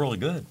Monarchs a world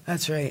of good.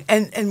 That's right.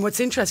 And what's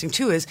interesting,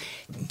 too, is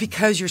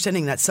because you're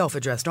sending that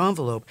self-addressed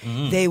envelope,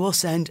 they will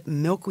send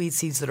milkweed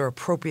seeds that are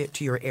appropriate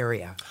to your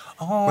area.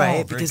 Oh,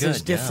 right? very Because good,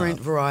 there's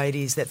different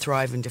varieties that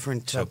thrive in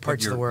different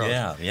parts of the world.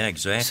 Yeah,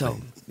 exactly. So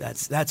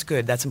that's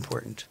good. That's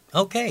important.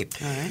 Okay.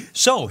 All right.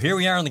 So here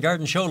we are on the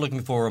Garden Show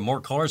looking for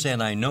more callers,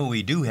 and I know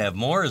we do have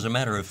more. As a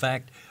matter of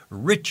fact,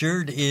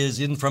 Richard is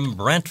in from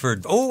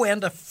Brantford. Oh,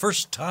 and a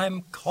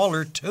first-time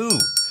caller, too.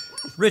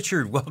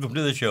 Richard, welcome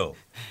to the show.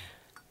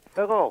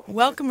 Hello.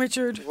 Welcome,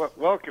 Richard.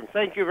 Welcome.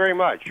 Thank you very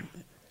much.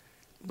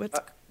 What's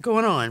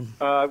going on?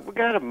 We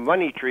got a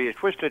money tree, a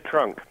twisted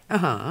trunk.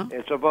 Uh-huh.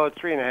 It's about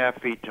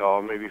 3.5 feet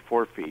tall, maybe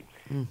 4 feet.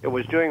 It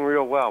was doing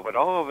real well, but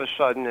all of a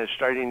sudden it's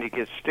starting to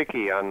get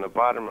sticky on the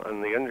bottom,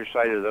 on the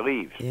underside of the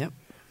leaves. Yep.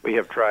 We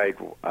have tried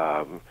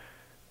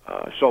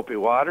soapy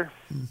water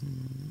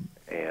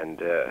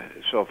and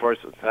so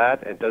forth with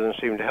that. It doesn't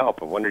seem to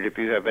help. I wondered if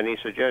you have any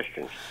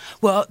suggestions.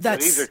 Well, The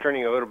leaves are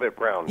turning a little bit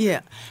brown.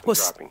 Yeah. Well,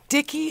 dropping.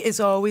 sticky is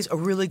always a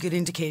really good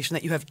indication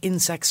that you have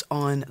insects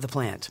on the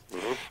plant.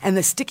 And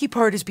the sticky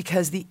part is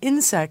because the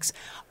insects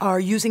are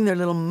using their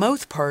little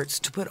mouth parts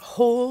to put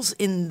holes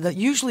in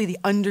usually the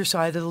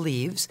underside of the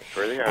leaves.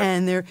 Sure they are.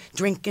 And they're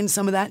drinking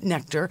some of that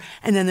nectar,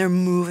 and then they're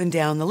moving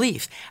down the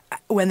leaf.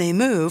 When they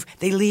move,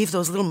 they leave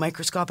those little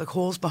microscopic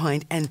holes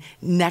behind, and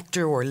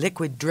nectar or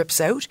liquid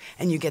drips out,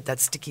 and you get that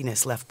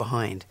stickiness left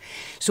behind.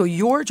 So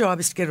your job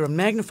is to get a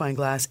magnifying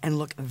glass and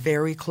look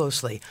very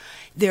closely.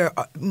 There's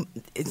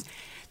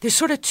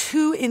sort of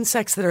two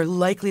insects that are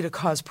likely to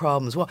cause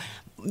problems. Well,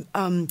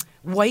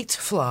 white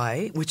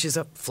fly, which is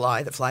a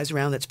fly that flies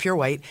around that's pure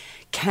white,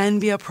 can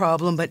be a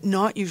problem, but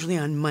not usually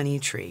on money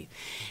tree.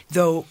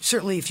 Though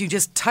certainly if you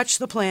just touch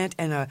the plant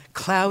and a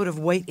cloud of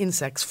white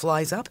insects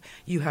flies up,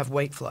 you have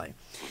white fly.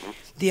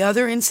 The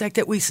other insect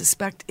that we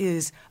suspect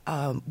is,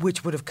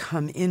 which would have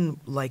come in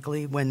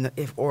likely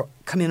or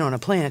come in on a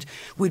plant,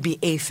 would be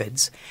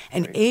aphids.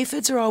 And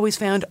aphids are always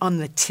found on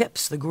the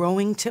tips, the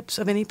growing tips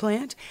of any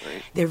plant.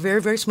 Right. They're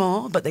very, very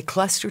small, but they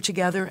cluster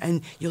together,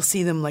 and you'll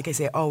see them, like I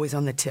say, always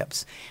on the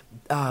tips.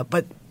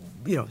 But,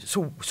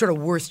 so sort of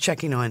worth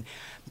checking on.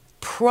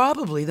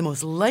 Probably the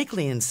most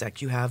likely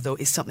insect you have, though,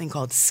 is something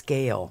called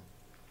scale.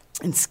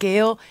 And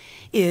scale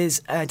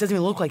is, it doesn't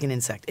even look like an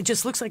insect. It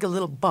just looks like a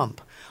little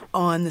bump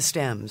on the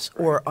stems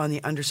or on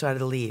the underside of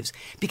the leaves,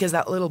 because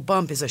that little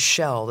bump is a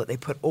shell that they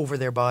put over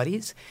their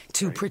bodies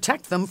to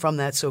protect them from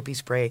that soapy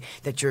spray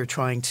that you're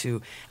trying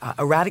to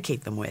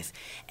eradicate them with.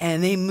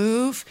 And they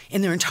move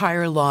in their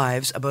entire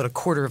lives about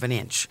 1/4 of an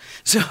inch.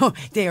 So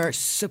they are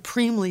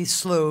supremely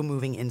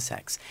slow-moving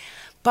insects.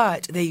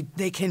 But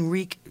they can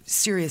wreak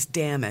serious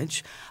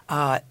damage.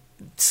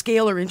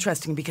 Scale are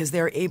interesting because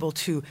they're able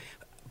to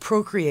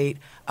procreate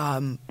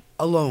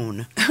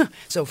alone.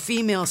 So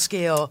female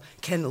scale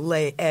can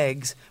lay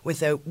eggs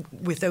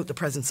without the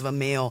presence of a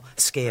male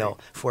scale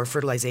for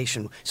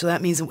fertilization. So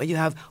that means that when you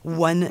have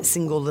one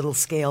single little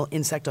scale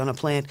insect on a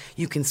plant,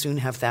 you can soon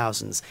have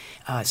thousands.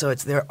 So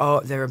they're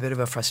a bit of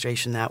a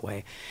frustration that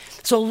way.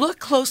 So look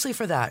closely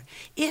for that.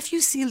 If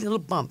you see little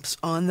bumps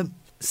on the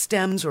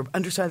stems or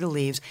underside of the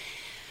leaves,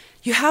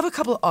 you have a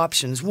couple of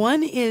options.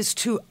 One is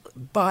to,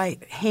 by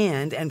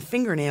hand and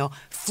fingernail,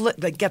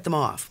 get them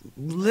off,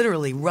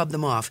 literally rub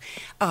them off.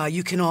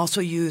 You can also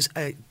use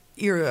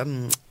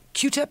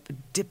Q-tip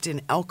dipped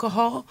in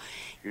alcohol,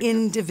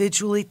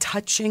 individually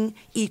touching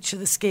each of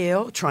the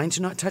scale, trying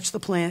to not touch the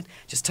plant,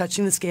 just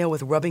touching the scale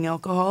with rubbing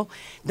alcohol.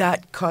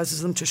 That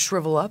causes them to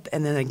shrivel up,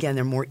 and then again,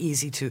 they're more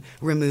easy to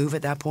remove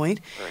at that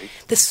point. Right.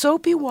 The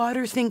soapy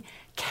water thing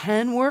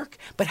can work,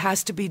 but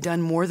has to be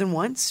done more than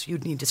once.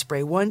 You'd need to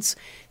spray once,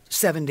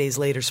 7 days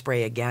later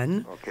spray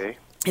again. Okay.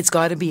 It's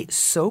got to be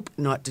soap,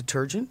 not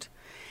detergent.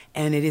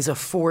 And it is a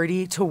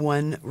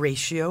 40-to-1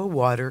 ratio,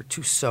 water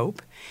to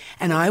soap.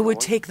 And I would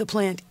take the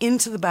plant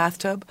into the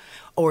bathtub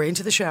or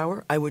into the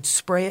shower. I would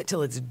spray it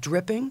till it's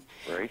dripping.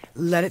 Right.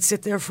 Let it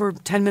sit there for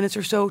 10 minutes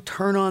or so.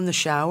 Turn on the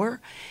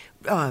shower,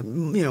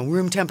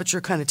 room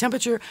temperature kind of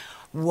temperature.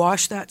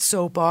 Wash that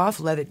soap off.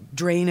 Let it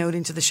drain out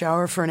into the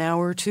shower for an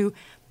hour or two.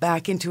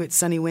 Back into its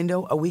sunny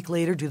window. A week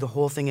later, do the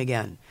whole thing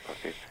again.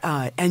 Okay.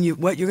 And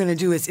what you're going to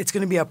do is it's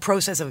going to be a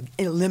process of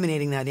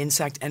eliminating that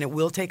insect, and it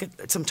will take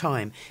some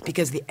time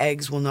because the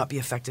eggs will not be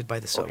affected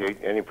by the soap. Okay.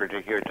 Any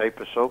particular type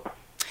of soap?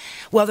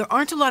 Well, there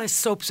aren't a lot of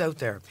soaps out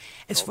there.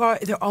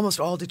 They're almost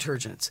all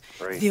detergents.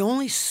 Right. The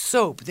only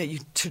soap that you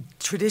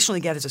traditionally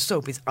get as a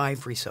soap is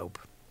ivory soap.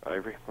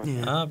 Ivory?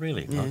 Yeah. Ah,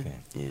 really? Yeah. Okay.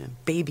 Yeah.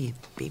 Baby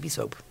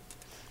soap.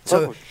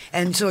 So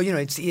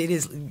it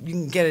is. You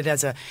can get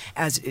it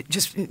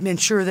just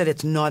ensure that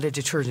it's not a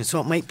detergent. So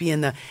it might be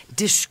in the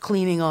dish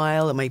cleaning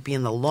aisle, it might be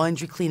in the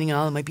laundry cleaning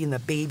aisle, it might be in the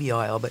baby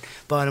aisle. But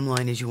bottom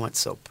line is you want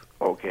soap.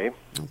 Okay.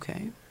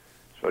 Okay.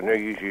 So no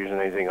use using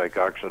anything like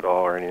Oxidol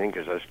or anything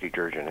because that's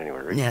detergent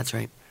anyway, right? Yeah, that's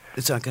right.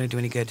 It's not going to do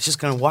any good. It's just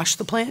going to wash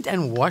the plant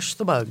and wash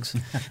the bugs.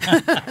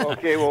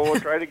 Okay, well, we'll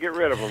try to get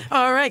rid of them.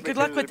 All right, good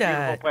Because luck with it's a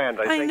beautiful that. plant.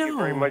 I thank you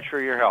very much for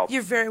your help.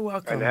 You're very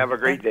welcome. And have a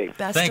great day.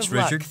 Best Thanks, of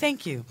luck. Richard.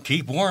 Thank you.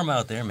 Keep warm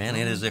out there, man.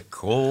 It is a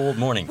cold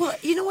morning. Well,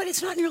 you know what?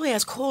 It's not nearly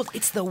as cold.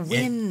 It's the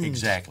wind.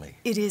 Exactly.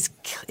 It is.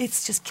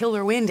 It's just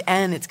killer wind,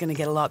 and it's going to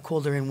get a lot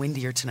colder and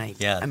windier tonight.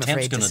 Yeah, I'm temp's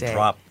afraid to going to say.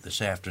 drop this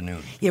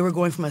afternoon. Yeah, we're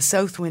going from a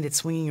south wind. It's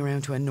swinging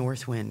around to a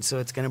north wind, so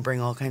it's going to bring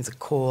all kinds of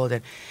cold.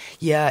 And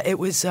yeah, it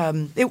was.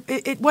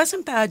 It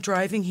wasn't bad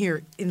driving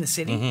here in the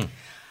city. Mm-hmm.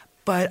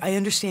 But I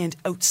understand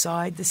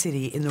outside the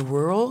city, in the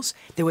rurals,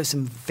 there was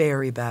some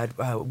very bad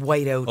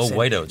whiteouts. Oh,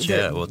 whiteouts,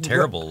 yeah. Well,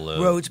 terrible.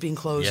 Roads being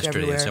closed yesterday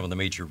everywhere. Some of the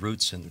major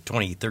routes and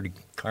 20, 30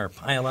 car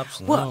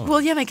pileups.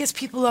 Well, yeah, and I guess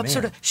people up Man.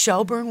 sort of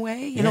Shelburne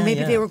way,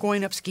 maybe they were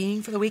going up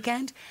skiing for the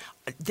weekend.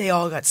 They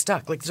all got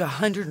stuck. Like, there's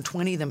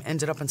 120 of them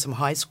ended up in some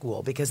high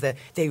school because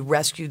they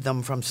rescued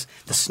them from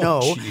the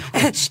snow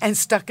and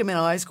stuck them in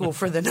high school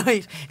for the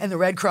night. And the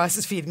Red Cross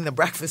is feeding them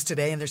breakfast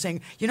today, and they're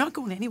saying, you're not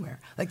going anywhere.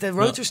 Like, the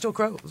roads are still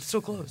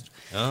closed.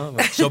 Oh,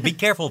 so be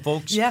careful,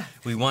 folks. Yeah.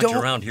 We want you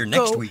around here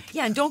next week.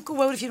 Yeah, and don't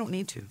go out if you don't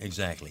need to.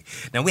 Exactly.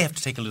 Now, we have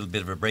to take a little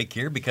bit of a break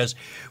here because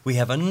we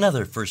have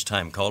another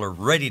first-time caller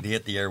ready to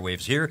hit the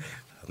airwaves here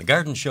on The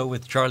Garden Show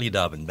with Charlie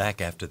Dobbin,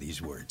 back after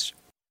these words.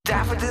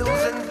 Daffodils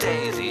and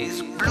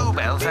daisies,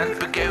 bluebells and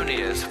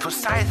begonias,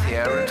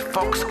 forsythia and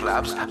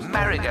foxgloves,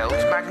 marigolds,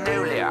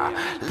 magnolia,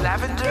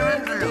 lavender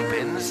and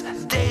lupins,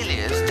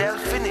 dahlias,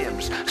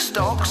 delphiniums,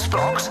 stalks,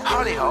 phlox,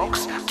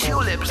 hollyhocks,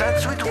 tulips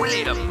and sweet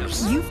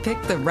williams. You've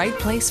picked the right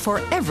place for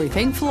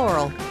everything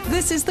floral.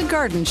 This is The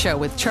Garden Show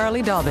with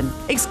Charlie Dobbin,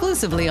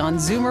 exclusively on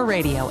Zoomer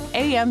Radio,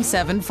 AM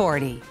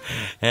 740.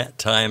 At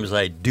times,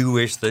 I do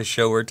wish this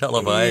show were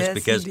televised Yes,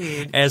 because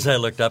indeed. as I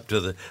looked up to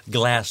the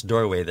glass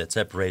doorway that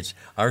separates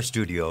our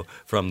studio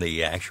from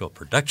the actual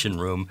production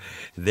room,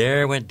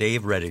 there went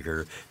Dave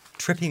Rediger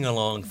tripping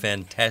along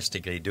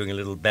fantastically, doing a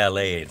little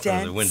ballet in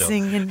front of the window.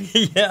 Dancing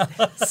and Yeah.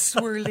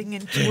 swirling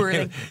and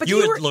twirling. But you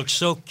would look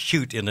so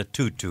cute in a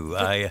tutu.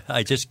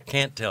 I just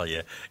can't tell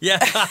you. Yeah.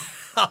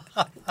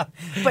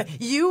 But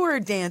you were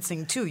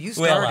dancing too. You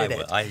started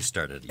it. I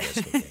started, yes.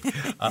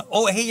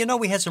 Okay. Hey,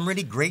 we had some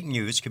really great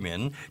news come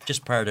in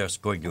just prior to us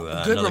going to Good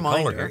another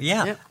reminder. caller here.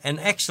 Yeah, Yep. an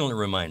excellent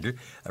reminder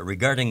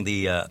regarding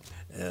the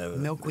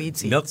Milkweed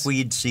seeds.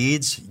 milkweed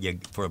seeds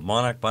for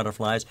monarch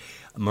butterflies.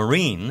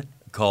 Maureen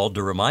called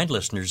to remind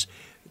listeners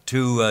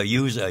to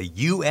use a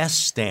U.S.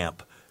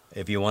 stamp.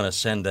 If you want to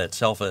send that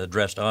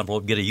self-addressed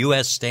envelope, get a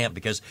U.S. stamp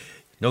because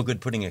no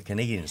good putting a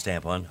Canadian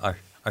stamp on.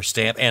 Our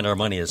stamp and our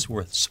money is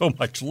worth so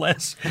much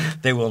less.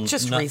 They will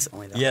Just not,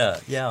 recently, though.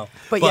 Yeah.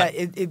 But yeah,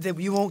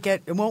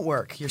 it won't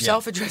work. Your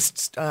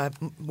self-addressed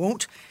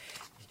won't.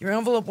 Your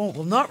envelope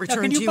will not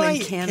return to you in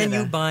Canada. Can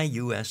you buy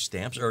U.S.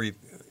 stamps?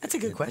 That's a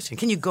good question.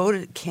 Can you go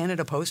to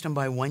Canada Post and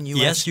buy one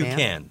U.S. Yes, stamp? you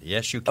can.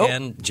 Yes, you Oh,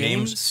 can.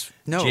 James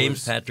knows.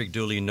 James Patrick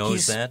Dooley knows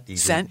He's that.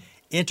 He's sent an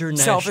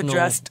international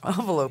self-addressed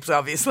envelopes,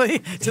 obviously,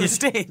 to the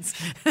States.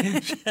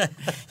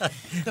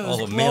 Those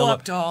All the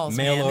blow-up dolls,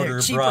 mail man, order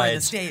they're cheaper brides. in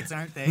the States,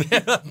 aren't they?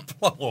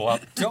 Blow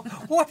up.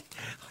 What?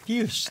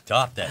 You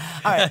stop that.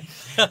 All right.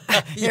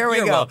 Here we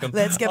You're go. welcome.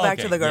 Let's get back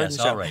to the garden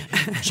show. All right.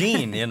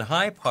 Jean in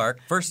High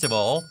Park, first of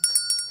all,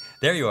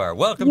 there you are.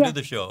 Welcome to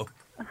the show.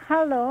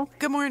 Hello.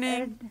 Good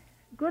morning.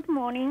 Good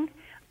morning.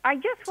 I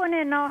just want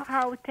to know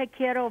how to take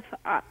care of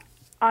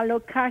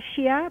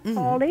Alocasia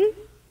polly.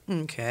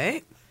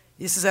 Okay.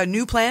 This is a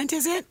new plant,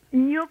 is it?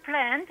 New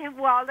plant.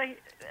 Well,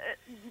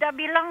 that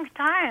be long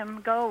time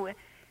ago.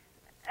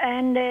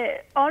 And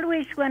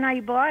always when I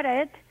bought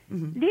it,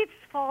 leaves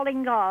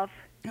falling off.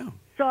 Oh.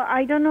 So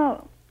I don't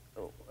know.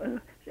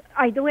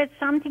 I do it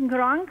something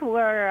wrong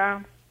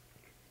or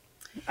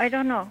I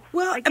don't know.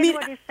 Well, I mean,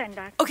 what is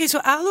that? Okay, so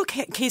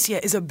alocasia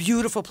is a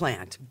beautiful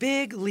plant.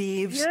 Big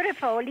leaves.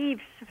 Beautiful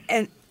leaves.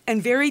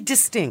 And very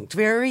distinct,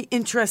 very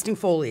interesting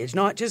foliage,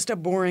 not just a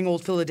boring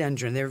old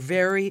philodendron. They're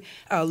very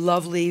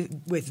lovely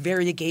with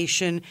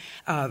variegation,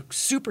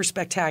 super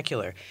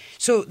spectacular.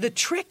 So the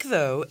trick,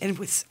 though, and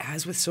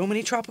as with so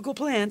many tropical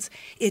plants,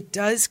 it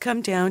does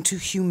come down to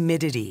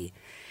humidity.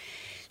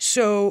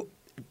 So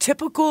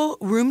typical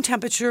room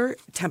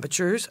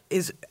temperatures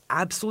is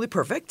absolutely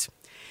perfect.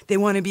 They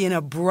want to be in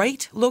a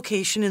bright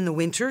location in the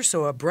winter,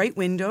 so a bright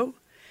window.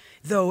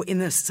 Though in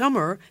the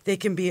summer, they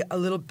can be a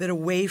little bit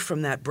away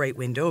from that bright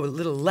window, a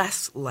little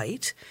less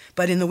light.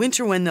 But in the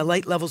winter, when the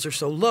light levels are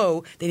so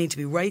low, they need to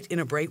be right in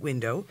a bright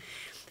window.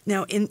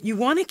 Now, you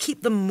want to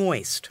keep them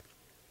moist.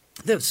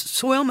 The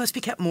soil must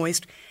be kept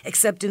moist,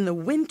 except in the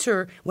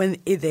winter, when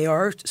they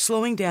are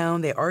slowing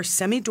down, they are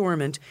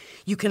semi-dormant,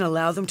 you can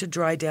allow them to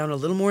dry down a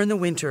little more in the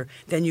winter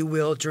than you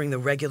will during the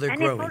regular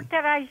growing. Any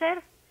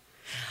fertilizer?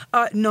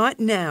 Not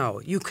now.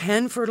 You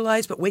can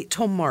fertilize, but wait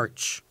till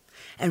March.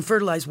 And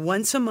fertilize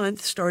once a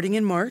month starting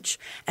in March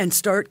and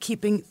start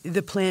keeping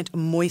the plant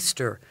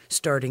moister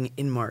starting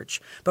in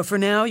March. But for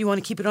now, you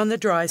want to keep it on the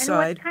dry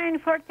side. What kind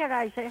of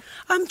fertilizer?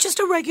 Just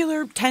a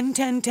regular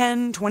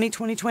 10-10-10,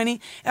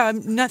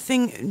 20-20-20.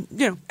 Nothing,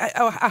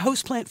 a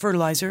houseplant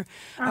fertilizer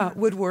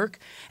would work.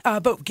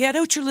 But get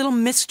out your little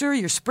mister,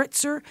 your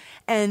spritzer,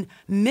 and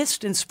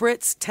mist and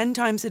spritz 10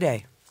 times a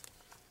day.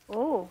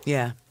 Oh.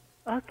 Yeah.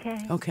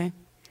 Okay.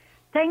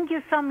 Thank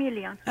you so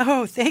million.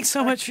 Oh, thanks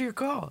so much for your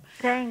call.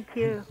 Thank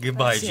you.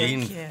 Goodbye,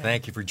 Jean.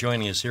 Thank you for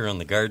joining us here on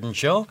The Garden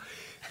Show.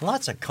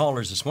 Lots of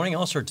callers this morning,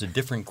 all sorts of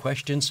different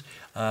questions.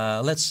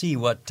 Let's see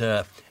what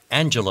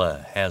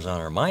Angela has on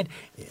her mind.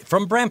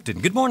 From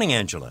Brampton. Good morning,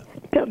 Angela.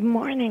 Good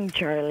morning,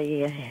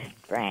 Charlie and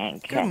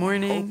Frank. Good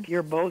morning. I hope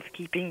you're both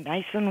keeping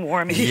nice and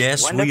warm in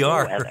Yes, wonderful we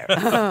are. weather.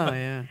 Oh,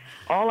 yeah.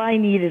 All I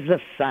need is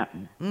the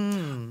sun.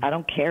 I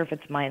don't care if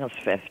it's minus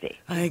 50.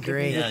 I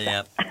agree.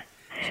 Yeah.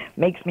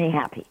 Makes me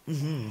happy.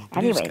 Mm-hmm.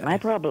 Anyway, my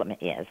problem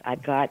is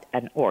I've got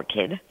an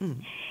orchid,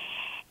 and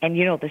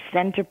the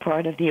center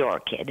part of the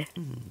orchid,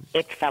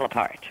 it fell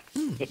apart.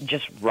 It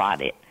just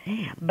rotted.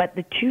 But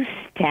the two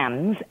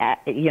stems,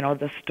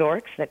 the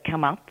stalks that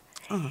come up,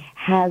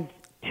 has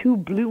two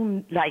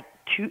bloom,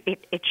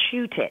 it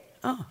shooted.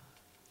 Oh.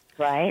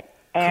 Right?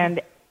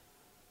 And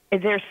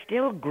they're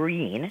still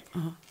green,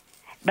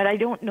 but I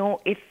don't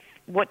know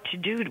what to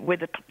do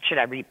with it. Should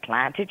I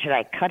replant it? Should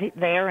I cut it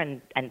there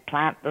and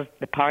plant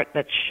the part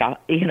that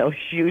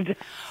shoots?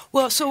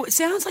 Well, so it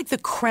sounds like the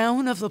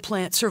crown of the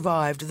plant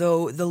survived,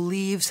 though the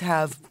leaves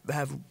have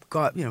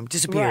got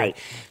disappeared. Right.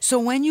 So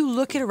when you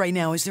look at it right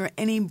now, is there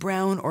any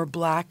brown or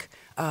black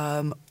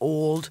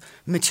old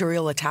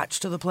material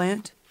attached to the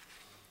plant,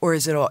 or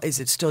is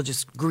it still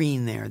just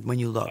green there when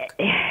you look?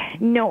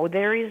 No,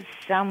 there is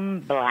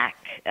some black,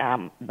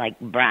 like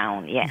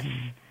brown. Yes.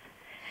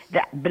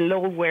 That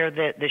below where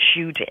the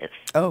shoot is.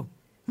 Oh.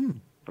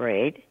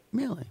 Right?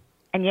 Really?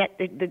 And yet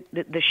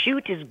the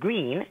shoot is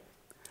green.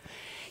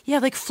 Yeah,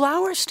 like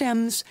flower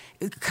stems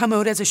come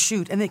out as a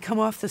shoot, and they come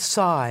off the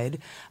side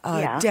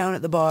down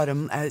at the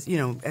bottom, as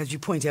you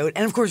point out.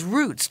 And, of course,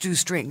 roots do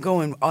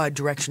go in odd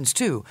directions,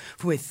 too,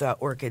 with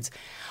orchids.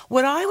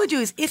 What I would do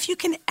is, if you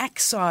can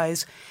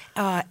excise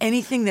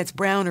anything that's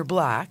brown or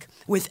black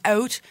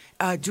without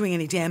doing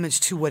any damage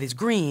to what is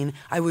green,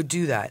 I would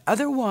do that.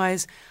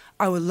 Otherwise,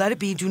 I would let it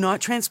be. Do not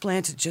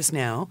transplant it just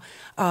now.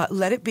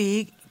 Let it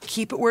be.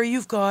 Keep it where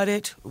you've got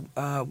it.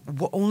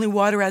 Only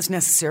water as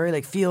necessary.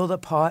 Like feel the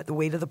pot, the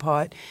weight of the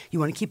pot. You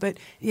want to keep it,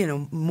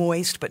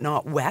 moist but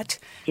not wet,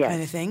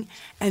 kind of thing.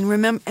 And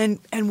remember,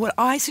 and what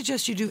I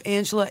suggest you do,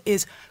 Angela,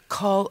 is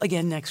call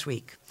again next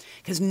week.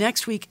 Because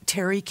next week,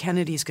 Terry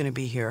Kennedy's going to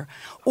be here.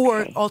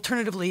 Or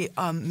alternatively,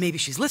 maybe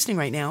she's listening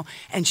right now,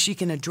 and she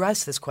can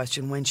address this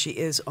question when she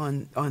is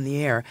on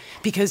the air.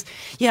 Because,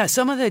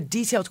 some of the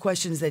detailed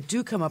questions that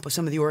do come up with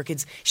some of the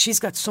orchids, she's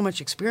got so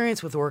much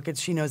experience with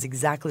orchids, she knows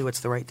exactly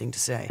what's the right thing to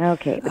say.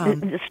 Okay.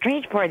 But the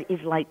strange part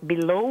is, like,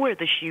 below where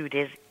the shoot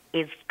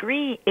is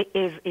green,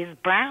 is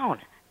brown.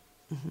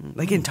 Mm-hmm.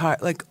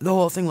 Like the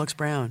whole thing looks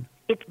brown.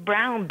 It's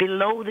brown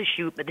below the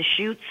shoot, but the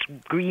shoot's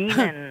green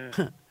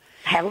and...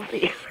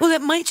 healthy. Well,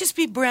 that might just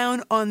be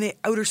brown on the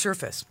outer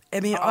surface.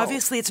 I mean,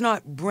 obviously it's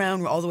not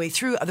brown all the way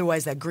through.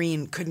 Otherwise, that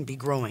green couldn't be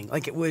growing.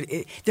 Like it would.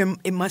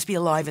 It must be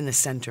alive in the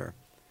center.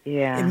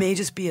 Yeah. It may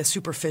just be a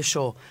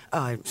superficial,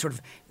 sort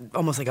of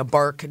almost like a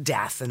bark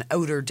death, an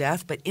outer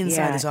death, but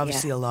inside is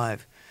obviously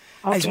alive.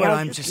 Okay,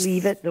 I'll just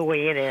leave it the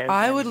way it is.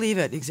 I would leave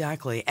it,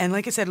 exactly. And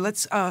like I said,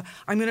 let's. I'm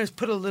going to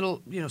put a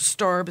little,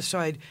 star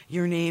beside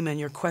your name and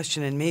your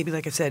question, and maybe,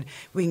 like I said,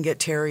 we can get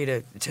Terry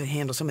to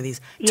handle some of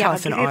these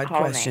tough and odd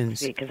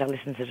questions. Because I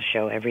listen to the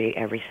show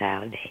every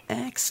Saturday.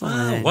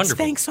 Excellent. Wow,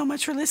 wonderful. Thanks so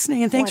much for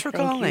listening, and thanks for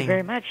calling. Thank you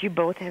very much. You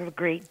both have a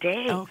great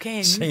day. Okay,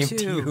 and Same you too.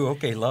 to you.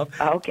 Okay, love.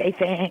 Okay,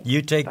 thanks.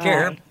 You take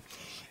care.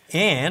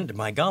 And,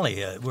 my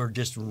golly, we're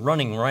just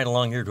running right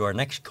along here to our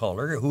next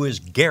caller, who is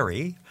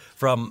Gary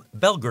from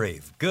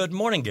Belgrave. Good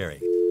morning,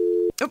 Gary.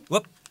 Oh,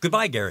 whoop.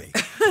 Goodbye, Gary.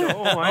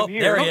 No, I'm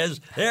here. There he is.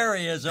 There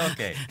he is.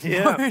 Okay.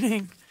 Yeah.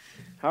 Morning.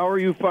 How are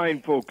you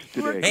fine folks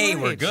today? Hey,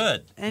 we're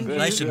good. And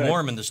nice you? and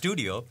warm in the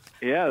studio.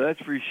 Yeah, that's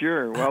for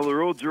sure. Well, the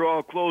roads are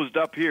all closed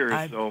up here,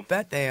 I so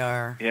bet they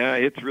are. yeah,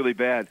 it's really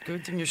bad.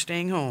 Good thing you're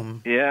staying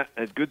home. Yeah,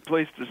 a good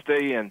place to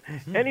stay in.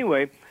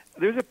 Anyway,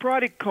 there's a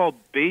product called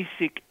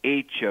Basic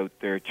H out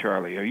there,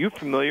 Charlie. Are you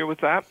familiar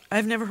with that?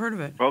 I've never heard of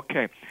it.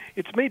 Okay.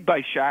 It's made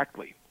by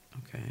Shackley.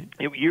 Okay.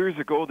 Years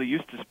ago, they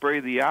used to spray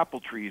the apple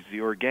trees,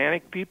 the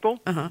organic people.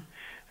 Uh-huh.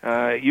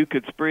 You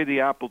could spray the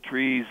apple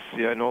trees,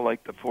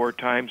 like the 4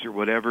 times or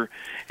whatever,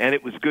 and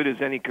it was good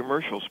as any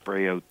commercial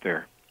spray out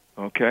there.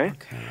 Okay?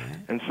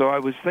 And so I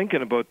was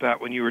thinking about that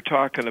when you were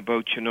talking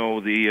about,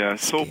 the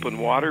soap and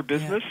water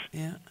business.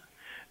 Yeah.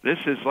 This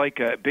is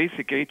like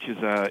Basic H is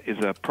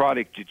a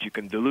product that you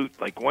can dilute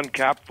like 1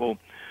 capful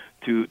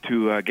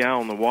to a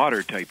gallon of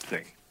water type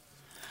thing.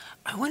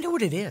 I wonder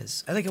what it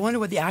is. I wonder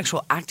what the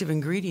actual active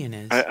ingredient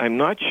is. I'm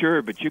not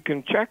sure, but you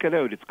can check it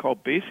out. It's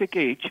called Basic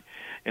H,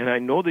 and I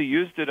know they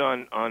used it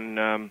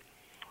on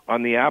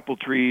the apple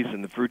trees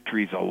and the fruit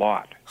trees a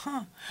lot.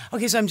 Huh.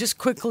 Okay, so I'm just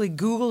quickly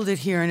Googled it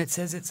here, and it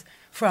says it's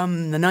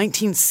from the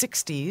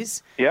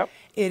 1960s. Yep.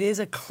 It is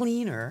a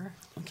cleaner.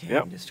 Okay,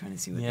 Yep. I'm just trying to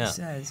see what this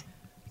says.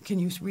 Can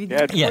you read Yeah,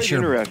 that? it's quite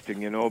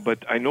interesting,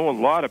 but I know a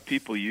lot of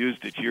people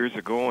used it years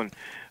ago, and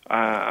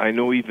I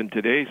know even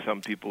today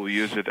some people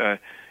use it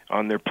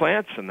on their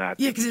plants and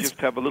that. Yeah, You 'cause it's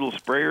just have a little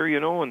sprayer,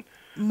 and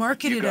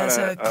marketed you got as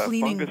a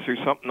cleaning. fungus or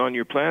something on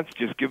your plants,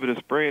 just give it a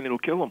spray and it'll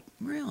kill them.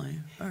 Really?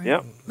 All right.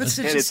 Yep. Let's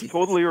And just it's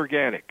totally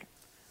organic.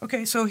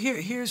 Okay, so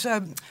here's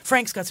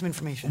Frank's got some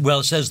information. Well,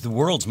 it says the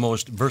world's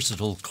most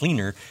versatile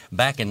cleaner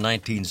back in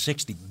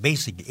 1960.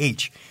 Basic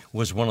H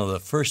was one of the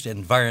first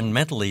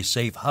environmentally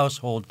safe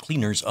household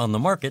cleaners on the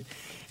market.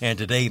 And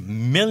today,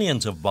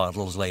 millions of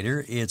bottles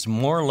later, it's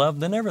more loved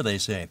than ever, they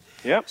say.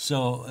 Yep.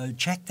 So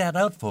check that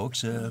out,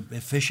 folks.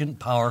 Efficient,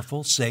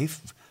 powerful,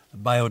 safe,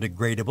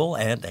 biodegradable,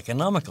 and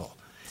economical.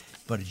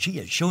 But, gee,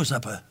 it shows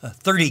up a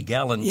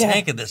 30-gallon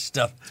tank of this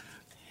stuff.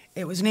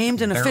 It was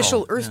named an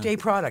official Earth Day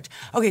product.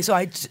 Okay, so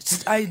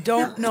I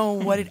don't know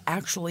what it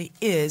actually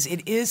is.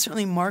 It is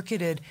certainly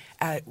marketed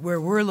at where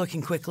we're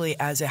looking quickly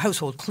as a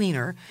household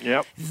cleaner.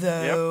 Yep.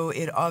 Though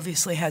it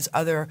obviously has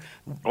other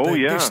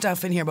there's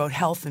stuff in here about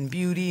health and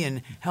beauty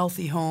and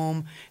healthy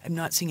home. I'm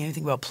not seeing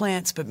anything about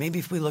plants, but maybe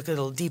if we look a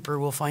little deeper,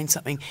 we'll find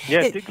something.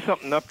 Yeah, dig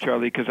something up,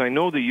 Charlie, because I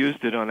know they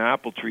used it on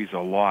apple trees a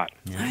lot.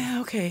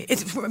 Okay.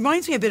 It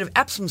reminds me a bit of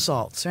Epsom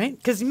salts, right?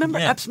 Because remember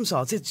Epsom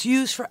salts, it's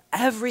used for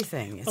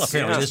everything. It's Well,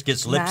 apparently this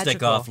gets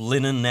lipstick magical. off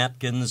linen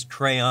napkins,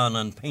 crayon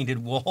on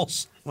painted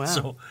walls. Wow.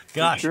 So,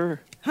 gosh.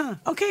 Sure. Huh.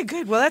 Okay,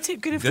 good. Well, that's it.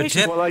 Good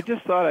information. Well, I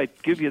just thought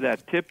I'd give you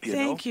that tip,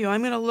 Thank you.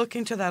 I'm going to look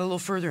into that a little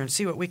further and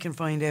see what we can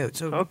find out.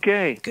 So,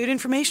 okay. Good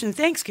information.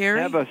 Thanks, Gary.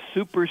 Have a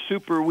super,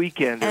 super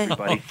weekend,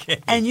 everybody.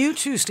 And you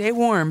too. Stay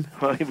warm.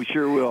 We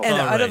sure will. And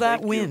out of that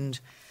Thank you. wind.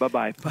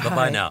 Bye-bye.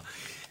 Bye-bye now.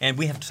 And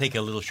we have to take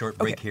a little short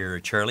break here,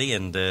 Charlie,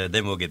 and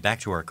then we'll get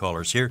back to our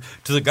callers here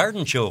to The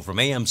Garden Show from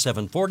AM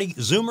 740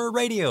 Zoomer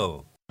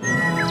Radio.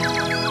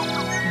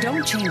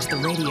 Don't change the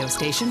radio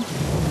station.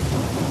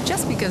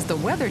 Just because the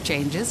weather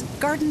changes,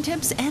 garden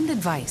tips and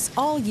advice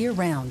all year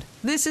round.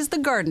 This is The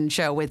Garden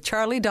Show with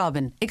Charlie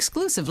Dobbin,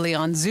 exclusively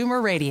on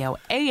Zoomer Radio,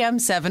 AM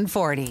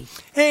 740.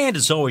 And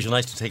it's always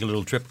nice to take a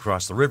little trip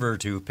across the river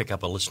to pick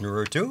up a listener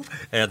or two.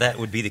 That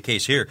would be the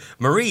case here.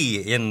 Marie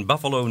in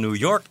Buffalo, New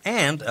York,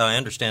 and I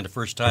understand a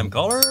first-time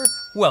caller.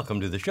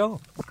 Welcome to the show.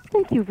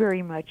 Thank you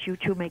very much. You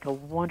two make a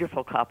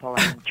wonderful couple.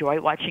 I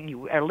enjoy watching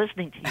you, or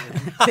listening to you.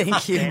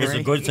 Thank you. It's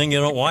a good thing you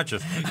don't watch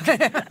it.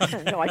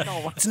 No, I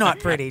don't. It's not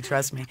pretty,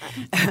 trust me.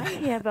 I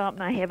have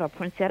a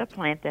poinsettia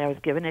plant that I was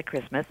given at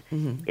Christmas.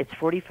 Mm-hmm. It's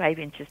 45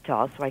 inches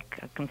tall, so I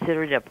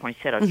consider it a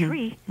poinsettia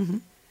tree.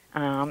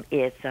 Mm-hmm.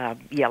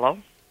 It's yellow.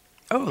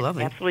 Oh,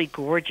 lovely. Absolutely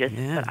gorgeous,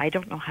 Yeah. but I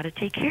don't know how to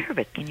take care of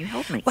it. Can you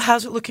help me? Well,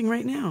 how's it looking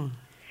right now?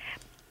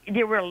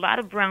 There were a lot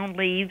of brown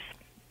leaves,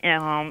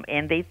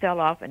 and they fell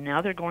off, and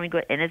now they're going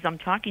good. And as I'm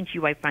talking to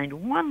you, I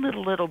find one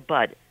little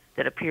bud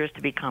that appears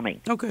to be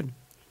coming. Oh, good.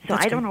 So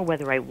I don't know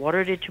whether I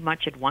watered it too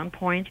much at one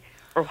point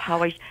or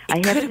how I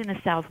have it in a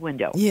south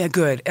window. Yeah,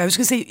 good. I was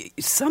going to say,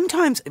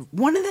 sometimes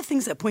one of the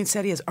things that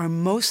poinsettias are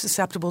most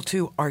susceptible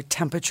to are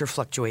temperature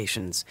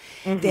fluctuations.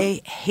 Mm-hmm.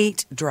 They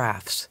hate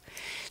drafts.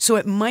 So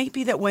it might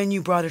be that when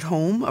you brought it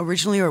home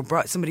originally or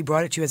somebody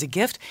brought it to you as a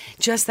gift,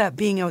 just that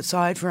being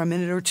outside for a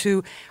minute or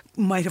two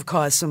might have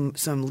caused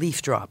some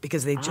leaf drop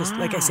because they just,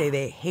 like I say,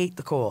 they hate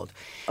the cold.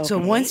 Okay. So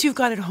once you've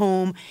got it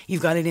home,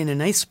 you've got it in a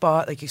nice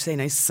spot, like you say,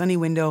 nice sunny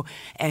window,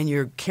 and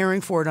you're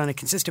caring for it on a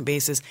consistent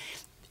basis,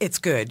 It's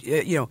good.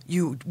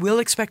 You will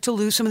expect to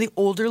lose some of the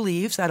older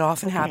leaves. That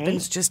often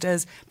happens just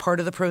as part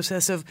of the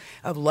process of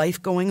life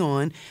going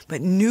on.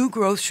 But new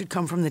growth should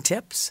come from the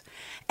tips.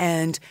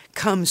 And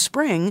come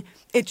spring,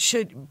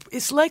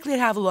 it's likely to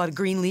have a lot of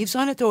green leaves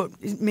on it, though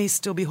it may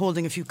still be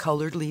holding a few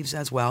colored leaves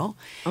as well.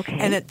 Okay.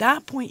 And at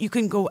that point, you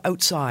can go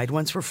outside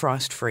once we're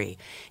frost-free.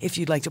 If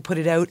you'd like to put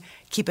it out,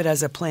 keep it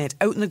as a plant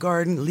out in the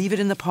garden, leave it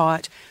in the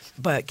pot,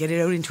 but get it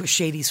out into a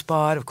shady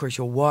spot. Of course,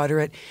 you'll water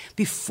it.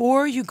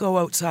 Before you go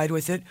outside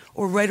with it,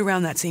 or right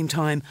around that same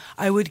time,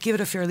 I would give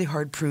it a fairly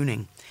hard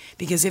pruning.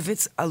 Because if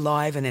it's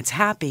alive and it's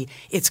happy,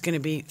 it's going to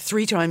be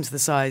 3 times the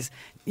size,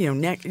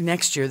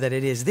 next year that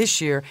it is this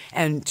year,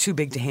 and too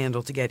big to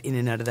handle to get in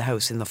and out of the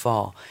house in the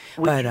fall.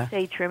 Would you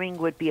say trimming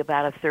would be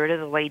about a third of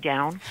the way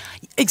down?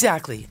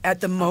 Exactly. At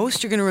the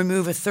most, you're going to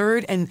remove a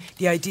third, and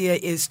the idea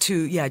is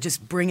to,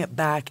 just bring it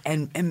back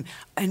and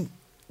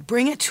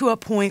bring it to a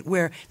point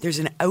where there's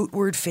an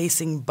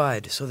outward-facing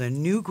bud, so the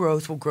new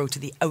growth will grow to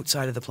the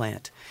outside of the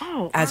plant,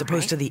 as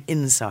opposed to the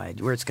inside,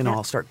 where it's going to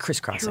all start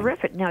crisscrossing.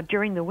 Terrific. Now,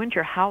 during the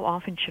winter, how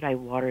often should I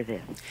water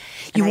this?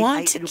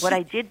 What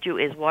I did do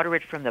is water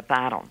it from the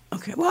bottom.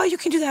 Okay. Well, you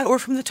can do that, or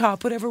from the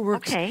top, whatever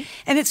works. Okay.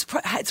 And it's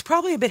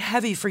probably a bit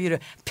heavy for you to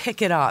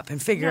pick it up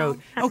and figure out.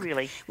 Not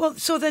really. Well,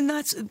 so then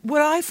that's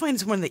what I find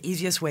is one of the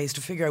easiest ways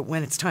to figure out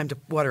when it's time to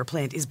water a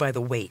plant is by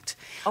the weight.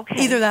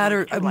 Okay. Either that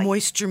or a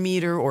moisture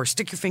meter, or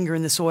stick your finger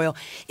in the soil.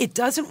 It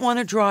doesn't want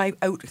to dry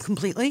out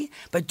completely,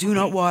 but do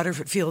not water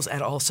if it feels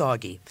at all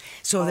soggy.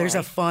 So there's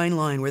a fine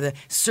line where the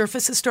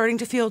surface is starting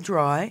to feel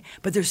dry,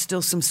 but there's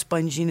still some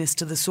sponginess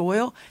to the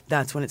soil.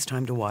 That's when it's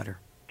time to water.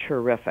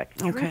 Terrific.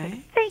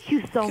 Okay. Thank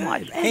you so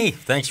much. Hey,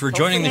 thanks for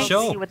joining the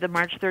show. See you with the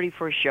March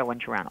 31st show in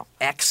Toronto.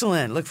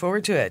 Excellent. Look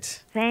forward to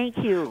it. Thank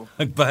you.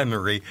 Bye,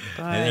 Marie.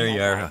 Bye. And there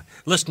you are.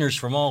 Listeners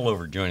from all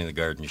over joining the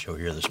Garden Show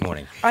here this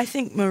morning. I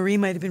think Marie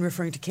might have been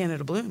referring to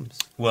Canada Blooms.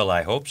 Well,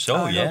 I hope so,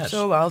 I hope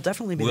so. I'll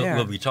definitely be there.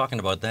 We'll be talking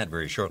about that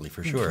very shortly,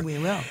 for sure. We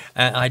will.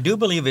 I do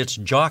believe it's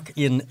Jock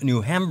in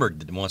New Hamburg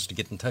that wants to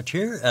get in touch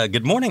here.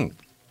 Good morning.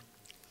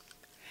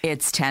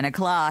 It's 10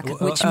 o'clock,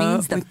 which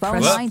means the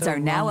phone lines are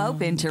now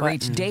open to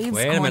reach Dave's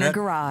Corner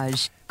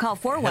Garage. Call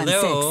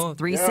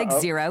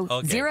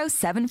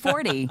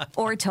 416-360-0740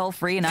 or toll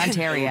free in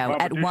Ontario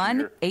at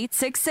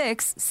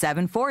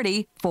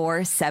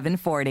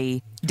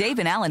 1-866-740-4740. Dave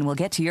and Alan will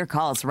get to your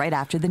calls right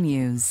after the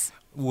news.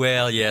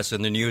 Well, yes,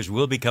 and the news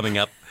will be coming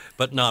up,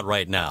 but not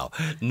right now.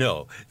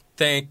 No.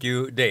 Thank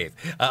you, Dave.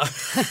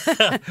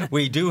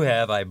 We do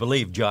have, I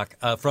believe, Jock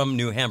from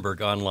New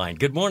Hamburg online.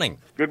 Good morning.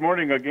 Good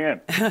morning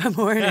again.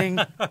 Morning.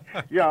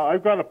 Yeah,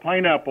 I've got a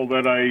pineapple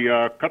that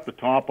I cut the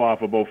top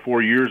off about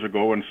 4 years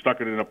ago and stuck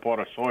it in a pot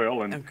of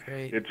soil, and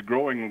it's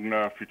growing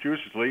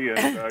furiously,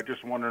 and I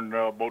just wondering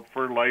about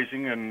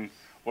fertilizing and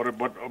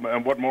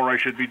what more I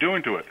should be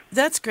doing to it.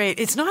 That's great.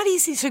 It's not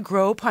easy to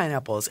grow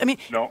pineapples. I mean,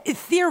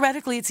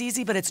 theoretically it's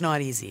easy, but it's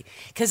not easy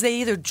because they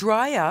either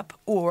dry up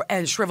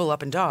and shrivel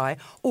up and die,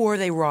 or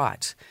they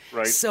rot.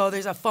 Right. So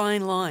there's a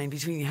fine line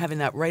between having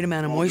that right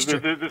amount of moisture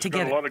to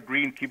get it. A lot of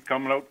green keep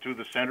coming out to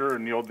the center,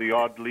 and the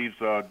odd leaves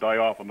die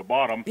off on the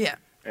bottom. Yeah.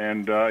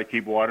 And I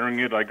keep watering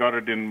it. I got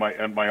it in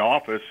my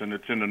office, and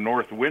it's in the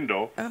north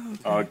window. Oh,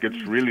 okay. It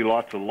gets really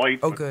lots of light.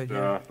 Oh, good.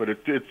 But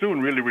it's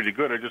doing really, really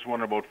good. I just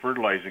wonder about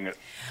fertilizing it.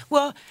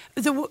 Well,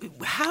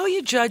 how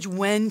you judge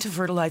when to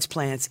fertilize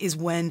plants is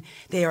when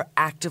they are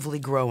actively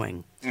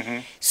growing. Mm-hmm.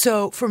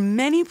 So for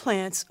many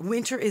plants,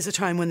 winter is a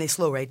time when they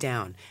slow right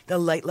down. The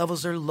light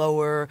levels are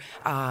lower,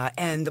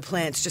 and the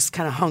plants just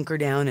kind of hunker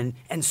down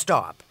and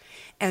stop.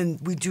 And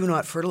we do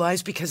not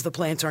fertilize because the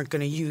plants aren't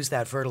going to use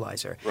that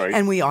fertilizer. Right.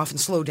 And we often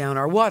slow down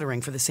our watering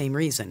for the same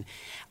reason.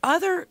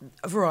 Other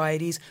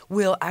varieties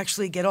will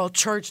actually get all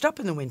charged up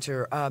in the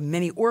winter.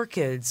 Many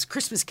orchids,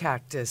 Christmas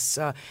cactus,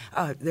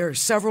 there are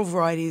several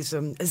varieties,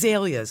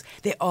 azaleas.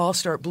 They all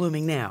start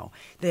blooming now.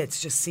 That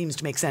just seems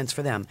to make sense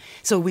for them.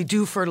 So we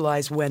do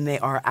fertilize when they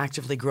are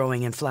actively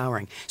growing and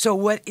flowering. So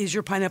what is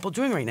your pineapple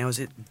doing right now? Is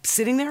it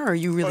sitting there, or are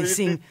you really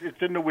seeing...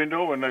 It's in the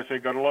window, and I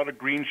got a lot of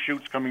green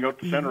shoots coming out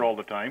the center all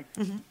the time.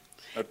 Mm-hmm.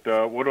 But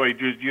what do I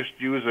do? Just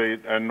use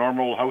a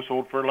normal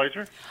household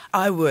fertilizer?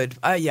 I would.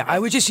 I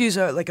would just use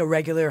a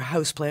regular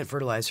houseplant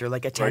fertilizer,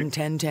 like a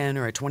 10-10-10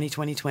 or a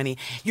 20-20-20.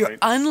 You're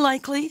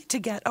unlikely to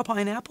get a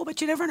pineapple,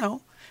 but you never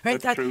know. Right?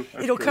 That's true.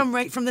 It'll come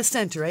right from the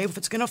center. If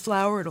it's going to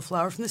flower, it'll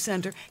flower from the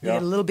center. You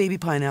get a little baby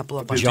pineapple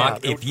up on top.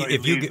 If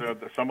you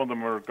some of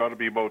them are got to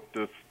be about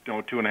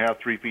 2.5,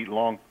 3 feet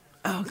long.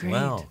 Oh, great.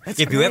 Wow.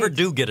 If you ever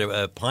do get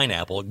a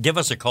pineapple, give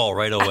us a call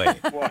right away.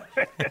 Well,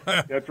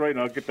 that's right.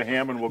 And I'll get the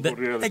ham and we'll go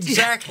together.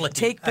 Exactly.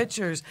 Take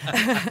pictures.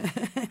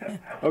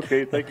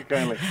 Okay. Thank you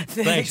kindly.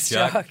 Thanks,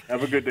 Chuck.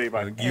 Have a good day.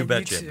 Bye. You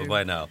betcha.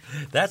 Bye-bye now.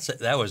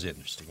 That was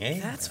interesting,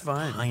 eh? That's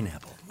fun.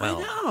 Pineapple. Well,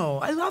 I know.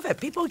 I love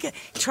it. People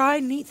try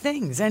neat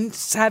things and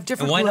have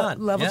different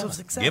levels of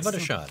success. Give it a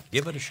shot.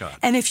 Give it a shot.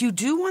 And if you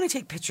do want to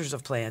take pictures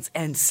of plants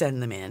and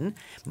send them in,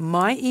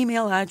 my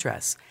email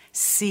address,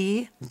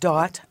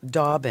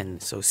 c.dobbin,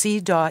 so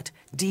c.dobbin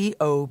 @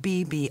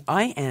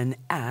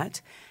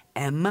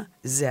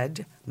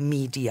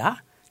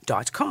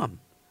 mzmedia.com.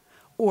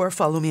 or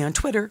follow me on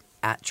Twitter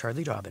at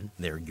Charlie Dobbin.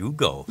 There you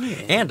go. Yeah.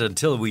 And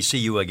until we see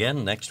you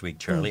again next week,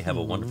 Charlie, have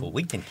a wonderful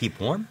week and keep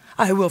warm.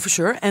 I will for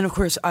sure. And of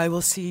course, I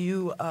will see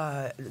you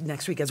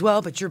next week as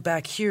well, but you're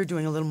back here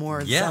doing a little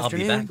more this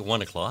afternoon. I'll be back at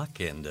 1 o'clock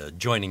and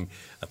joining,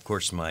 of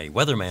course, my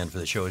weatherman for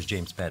the show is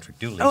James Patrick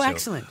Dooley. Oh,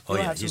 excellent.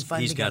 We'll have some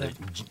fun he's got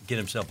together. to get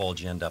himself all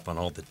ginned up on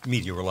all the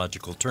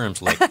meteorological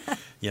terms like,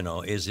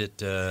 is it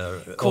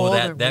cold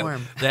or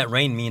warm? That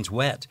rain means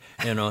wet,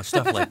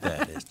 stuff like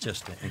that. It's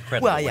just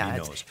incredible Well, what he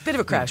it's knows. a bit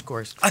of a crash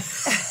course.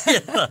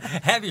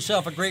 Have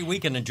yourself a great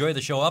week and enjoy the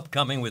show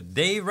upcoming with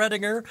Dave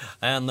Redinger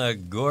and the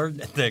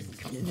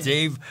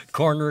Dave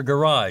Corner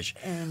Garage.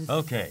 And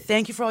okay.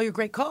 Thank you for all your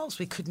great calls.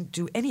 We couldn't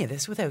do any of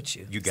this without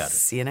you. You got it.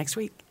 See you next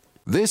week.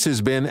 This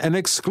has been an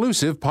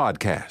exclusive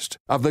podcast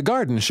of The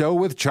Garden Show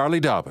with Charlie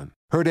Dobbin.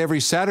 Heard every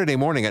Saturday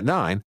morning at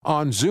 9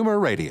 on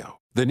Zoomer Radio,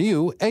 the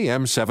new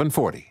AM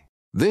 740.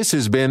 This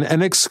has been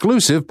an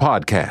exclusive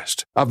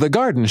podcast of The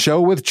Garden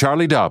Show with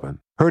Charlie Dobbin.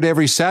 Heard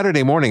every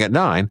Saturday morning at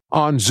 9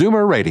 on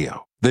Zoomer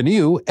Radio, the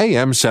new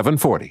AM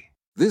 740.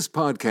 This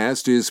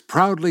podcast is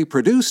proudly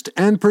produced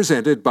and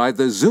presented by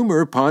the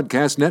Zoomer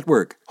Podcast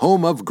Network,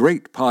 home of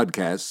great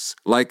podcasts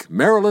like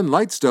Marilyn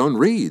Lightstone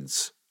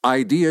Reads,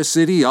 Idea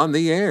City on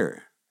the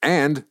Air,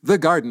 and The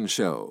Garden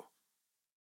Show.